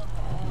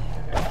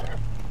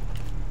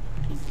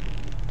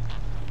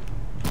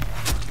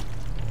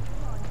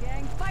on,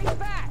 gang, fight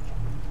back!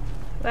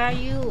 Where are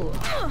you?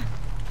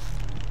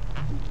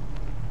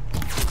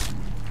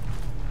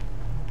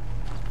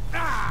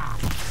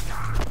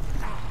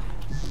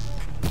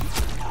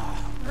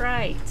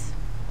 Right.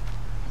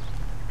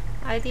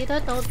 I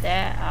didn't know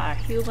there are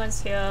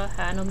humans here,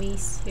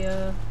 enemies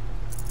here,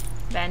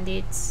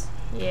 bandits.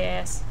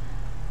 Yes.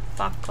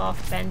 Fuck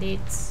off,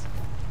 bandits.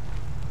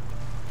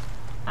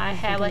 I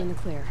have in the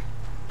clear.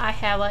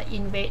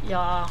 invade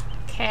your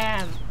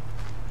camp.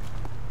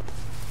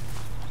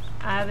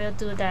 I will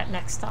do that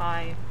next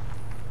time.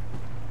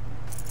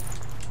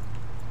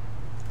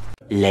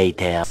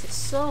 Later. It's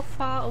so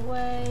far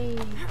away.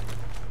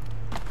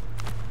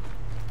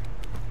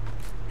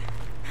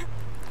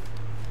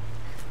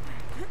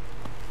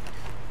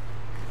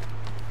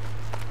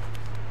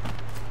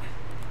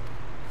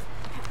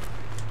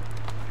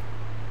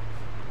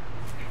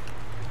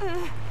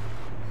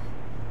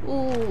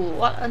 Ooh,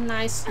 what a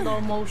nice slow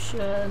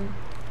motion.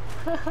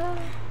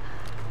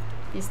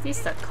 Is this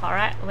the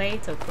correct way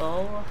to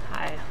go?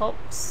 I hope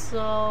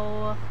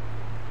so.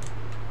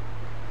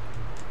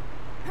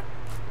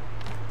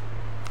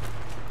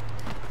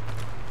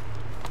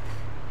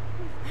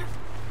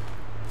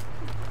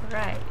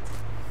 Right.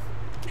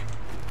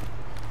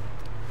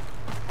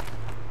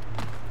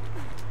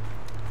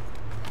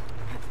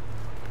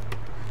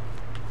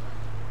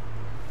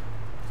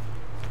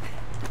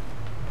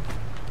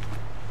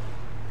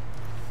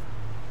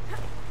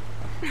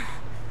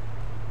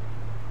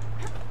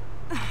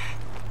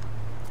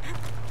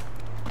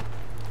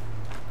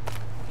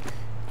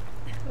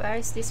 Where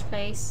is this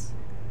place?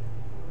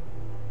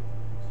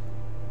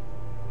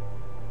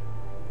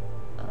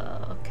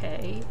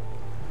 Okay.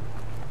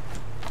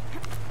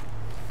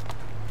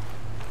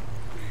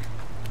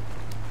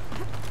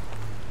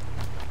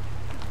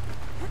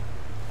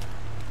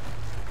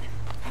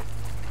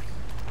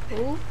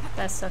 Ooh,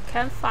 there's a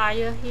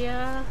campfire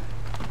here.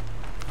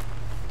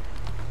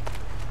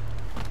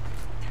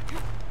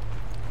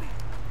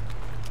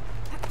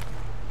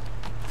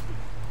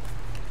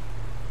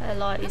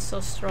 Aloy is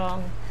so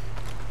strong.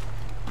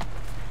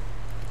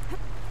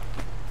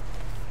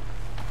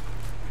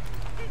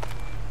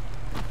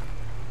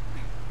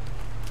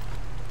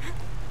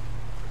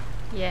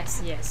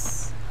 Yes,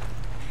 yes.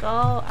 Go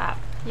up.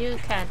 You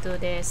can do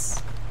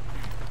this.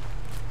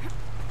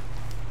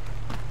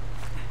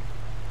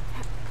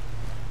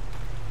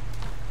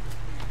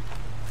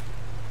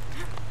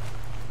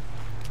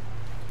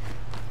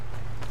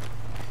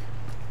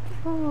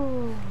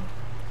 Ooh.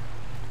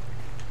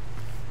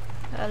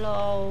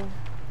 Hello.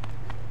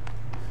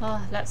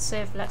 Oh, let's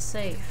save, let's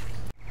save.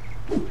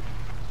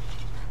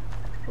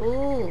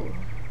 Ooh,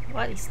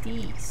 what is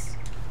this?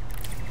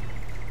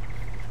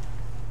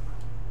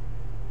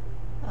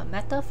 A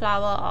metal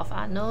flower of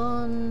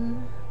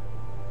unknown.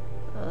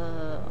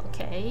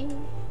 Okay.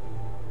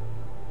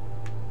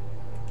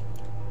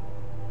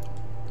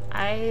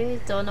 I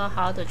don't know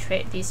how to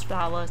trade these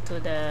flowers to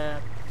the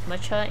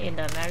merchant in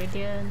the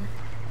Meridian.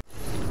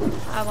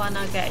 I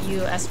wanna get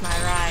you as my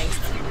right.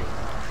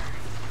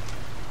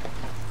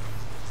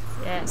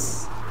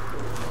 Yes.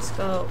 Let's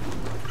go.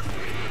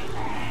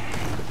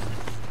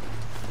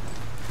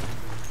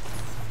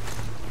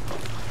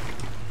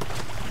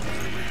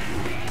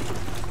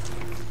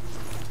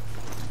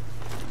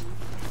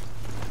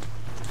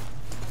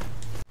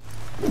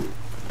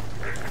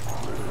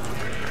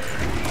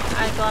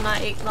 I'm gonna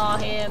ignore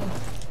him.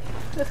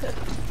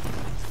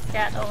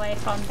 Get away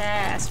from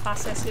there as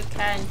fast as you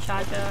can,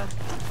 Charger.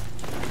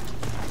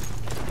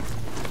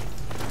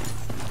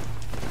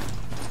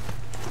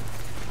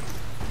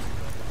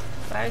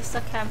 Where is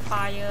the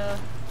campfire?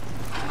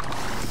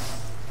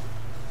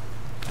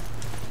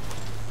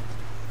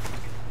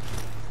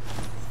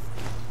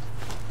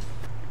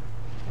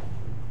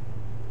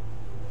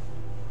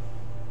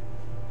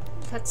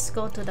 Let's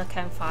go to the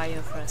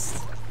campfire first.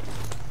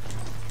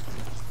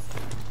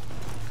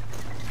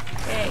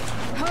 Okay.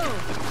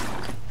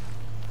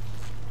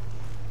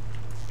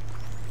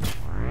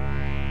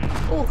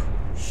 Oh,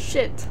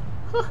 shit.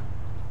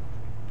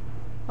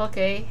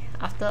 Okay,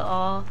 after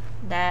all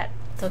that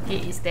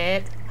Turkey is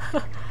dead.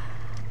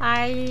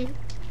 I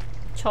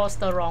chose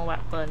the wrong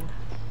weapon.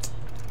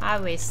 I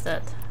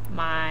wasted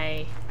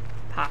my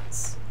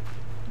parts,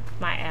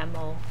 my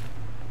ammo.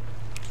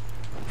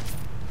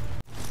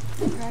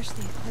 Crash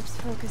the Eclipse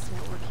focus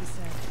network, he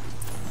said.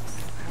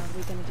 So how are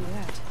we gonna do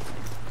that?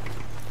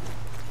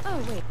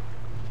 Oh, wait.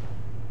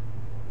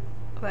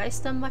 Where is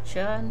the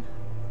merchant?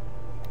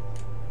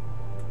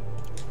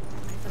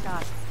 I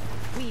forgot.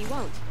 We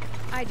won't.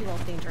 I do all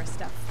the dangerous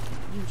stuff.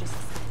 You just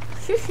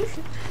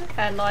listen.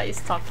 Aloy is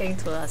talking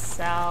to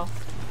herself.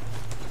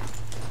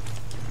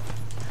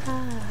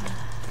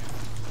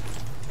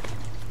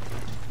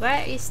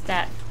 Where is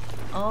that?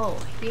 Oh,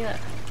 here.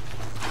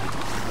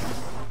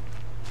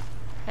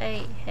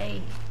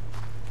 Hey.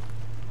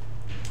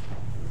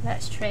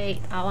 Let's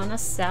trade. I wanna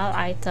sell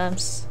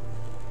items.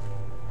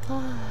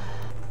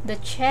 The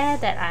chair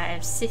that I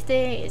am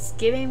sitting is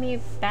giving me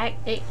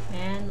backache,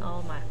 man.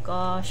 Oh my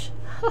gosh.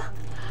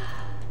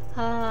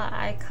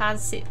 I can't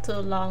sit too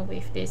long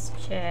with this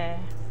chair.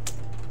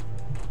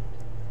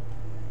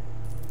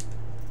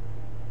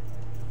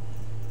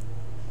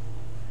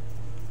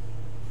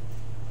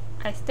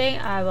 I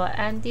think I will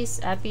end this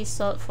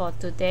episode for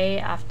today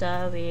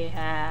after we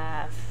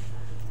have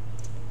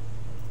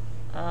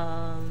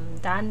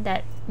done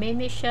that main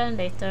mission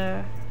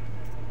later.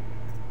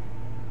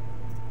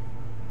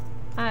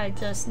 I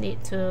just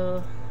need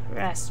to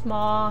rest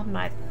more.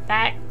 My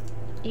back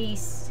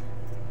is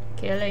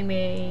killing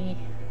me.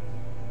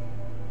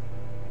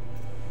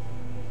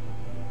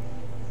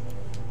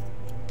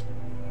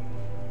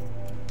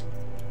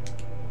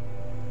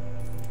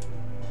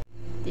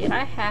 Did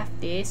I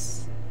have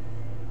this?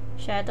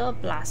 Shadow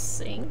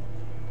blasting?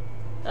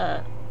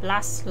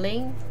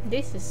 Blastling?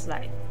 This is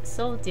like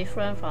so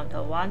different from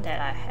the one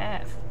that I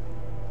have.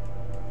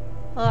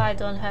 Oh, I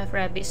don't have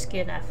rabbit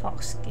skin and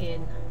fox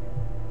skin.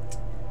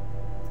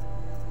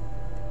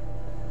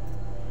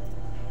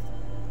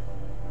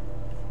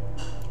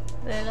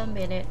 Wait a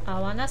minute, I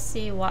wanna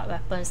see what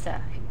weapons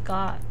that I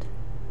got.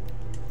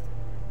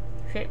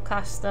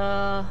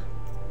 Tripcaster.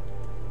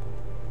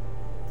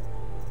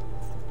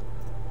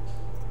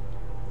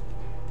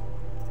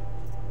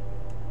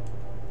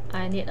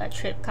 I need a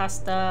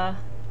Tripcaster.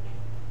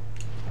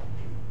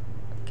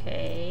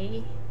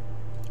 Okay.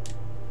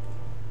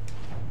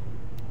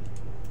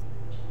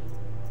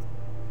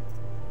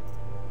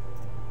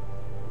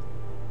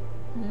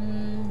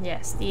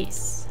 Yes,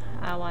 this.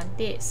 I want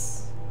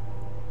this.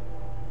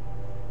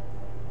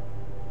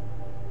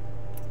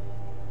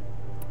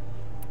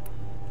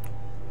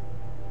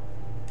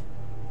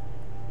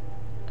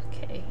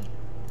 Okay.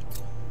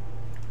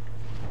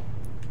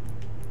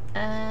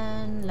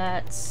 And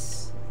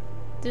let's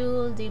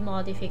do the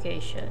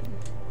modification.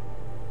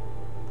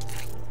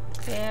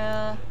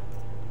 Clear.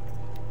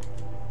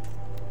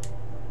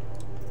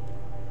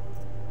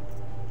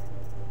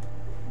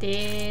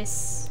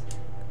 This.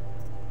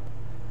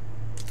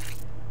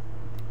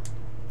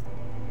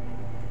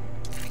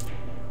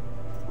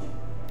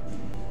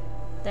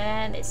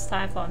 Then it's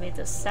time for me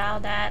to sell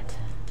that.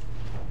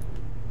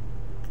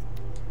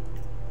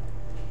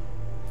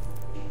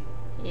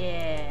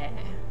 Yeah.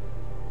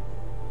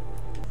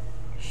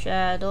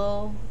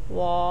 Shadow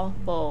War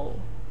Bow.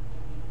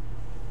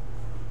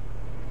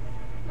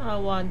 I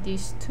want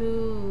these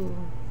two.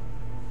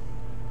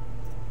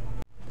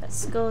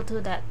 Let's go to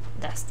that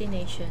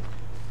destination.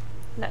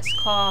 Let's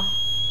call.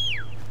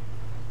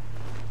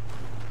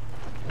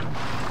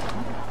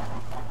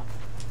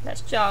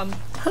 Let's jump.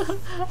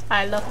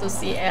 I love to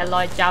see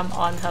Aloy jump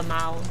on her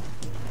mount.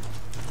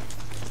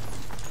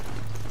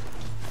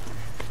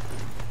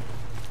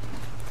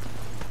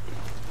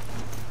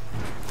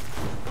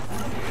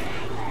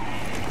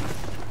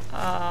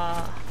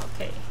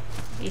 Okay,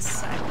 this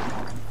side.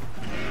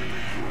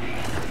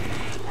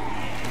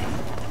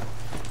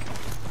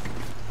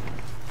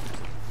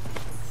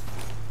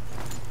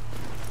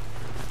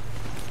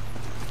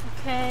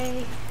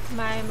 Okay,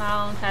 my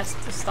mount has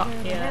to stop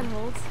here.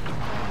 Handholds.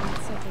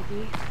 So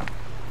baby.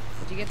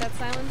 Did you get that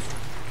silence?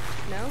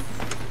 No?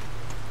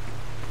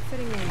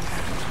 Fitting name.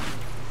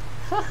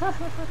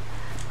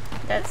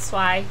 That's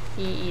why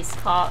he is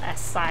called as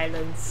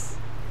Silence.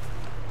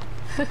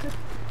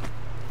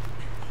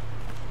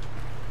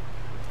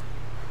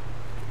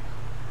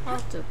 How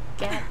to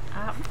get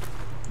up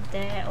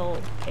there?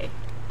 Oh, okay,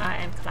 I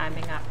am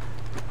climbing up.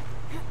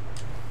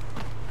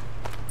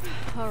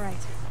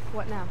 Alright,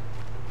 what now?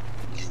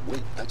 You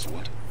wait, that's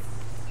what.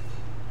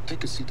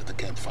 Take a seat at the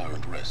campfire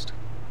and rest.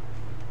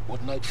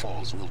 When night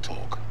falls, we'll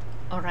talk.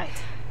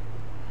 Alright.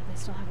 They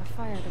still have a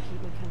fire to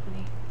keep me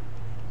company.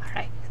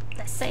 Alright,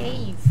 let's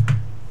save.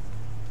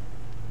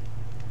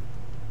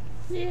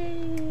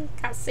 Yay,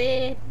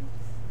 cutscene.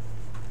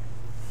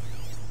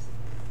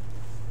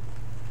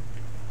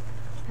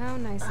 How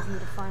nice of you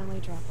to finally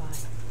drop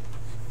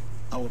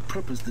by. Our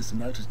purpose this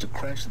night is to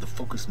crash the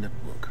focus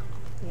network.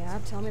 Yeah,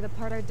 tell me the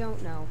part I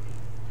don't know.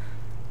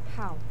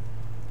 How?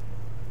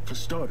 For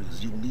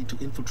starters, you'll need to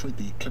infiltrate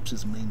the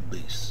Eclipse's main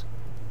base.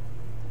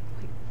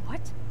 Wait,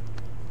 what?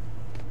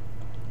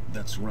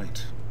 That's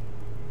right.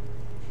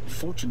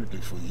 Fortunately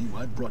for you,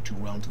 I brought you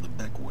round to the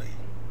back way.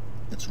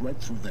 It's right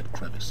through that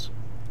crevice.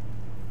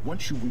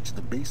 Once you reach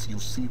the base, you'll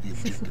see the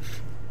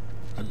objective.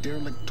 A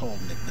derelict tall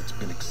neck that's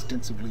been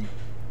extensively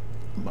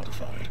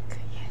modified.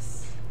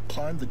 Yes.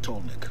 Climb the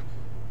tall neck.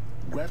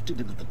 Grafted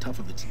into the top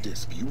of its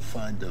disc, you'll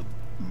find a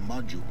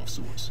module of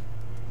sorts.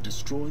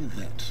 Destroy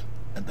that,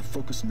 and the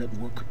focus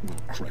network will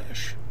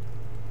crash.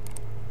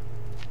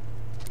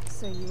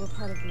 So you were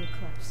part of the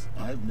Eclipse?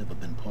 I've never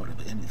been part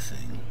of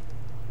anything.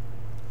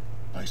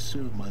 I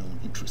serve my own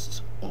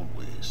interests,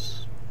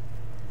 always.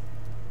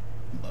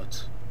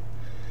 But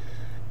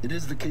it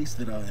is the case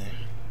that I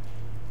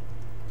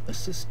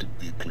assisted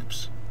the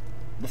Eclipse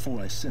before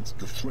I sensed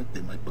the threat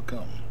they might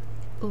become.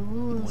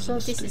 Ooh, so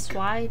this is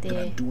why and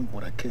I'm doing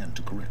what I can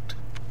to correct.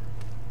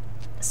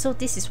 So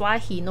this is why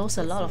he knows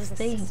a lot of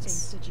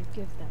things. Did you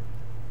give them?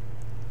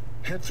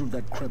 Head through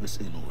that crevice,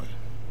 Aloy.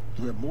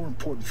 You have more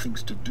important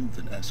things to do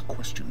than ask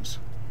questions.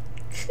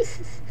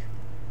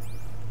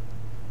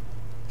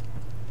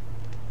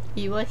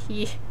 Even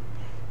he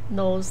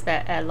knows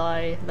that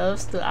Aloy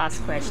loves to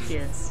ask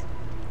questions.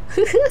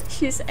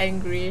 She's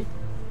angry.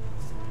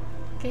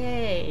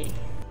 Okay.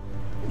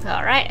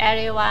 Alright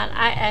everyone,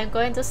 I am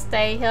going to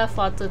stay here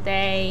for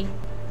today.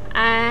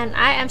 And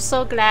I am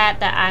so glad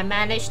that I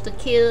managed to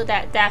kill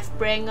that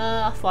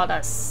DEATHBRINGER for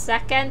the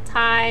second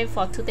time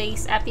for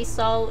today's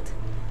episode.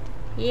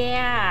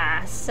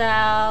 Yeah, so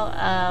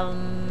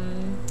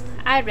I'm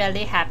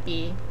really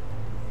happy.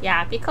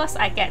 Yeah, because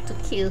I get to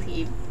kill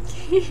him.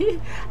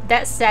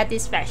 That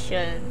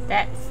satisfaction,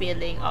 that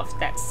feeling of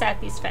that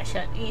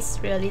satisfaction is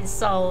really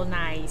so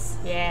nice.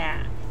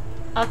 Yeah.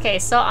 Okay,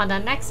 so on the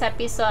next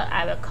episode,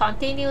 I will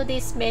continue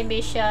this main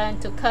mission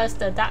to curse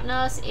the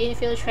darkness,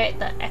 infiltrate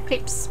the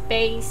Eclipse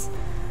base.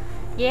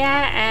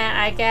 Yeah, and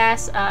I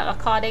guess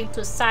according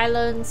to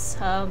Silence,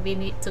 we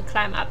need to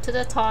climb up to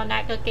the tall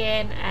neck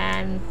again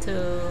and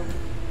to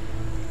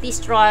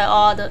destroy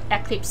all the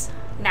Eclipse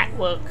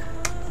network.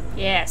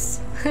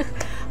 Yes.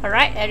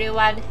 Alright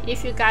everyone,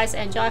 if you guys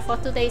enjoyed for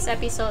today's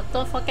episode,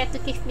 don't forget to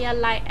give me a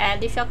like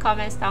and leave your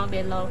comments down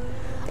below.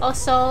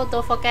 Also,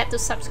 don't forget to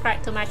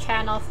subscribe to my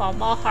channel for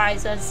more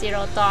Horizon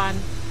Zero Dawn,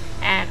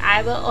 and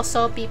I will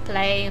also be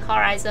playing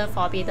Horizon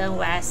Forbidden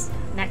West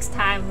next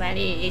time when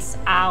it is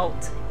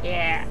out.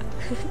 Yeah.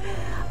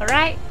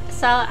 Alright,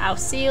 so I'll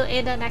see you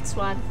in the next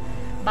one.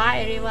 Bye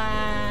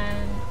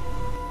everyone.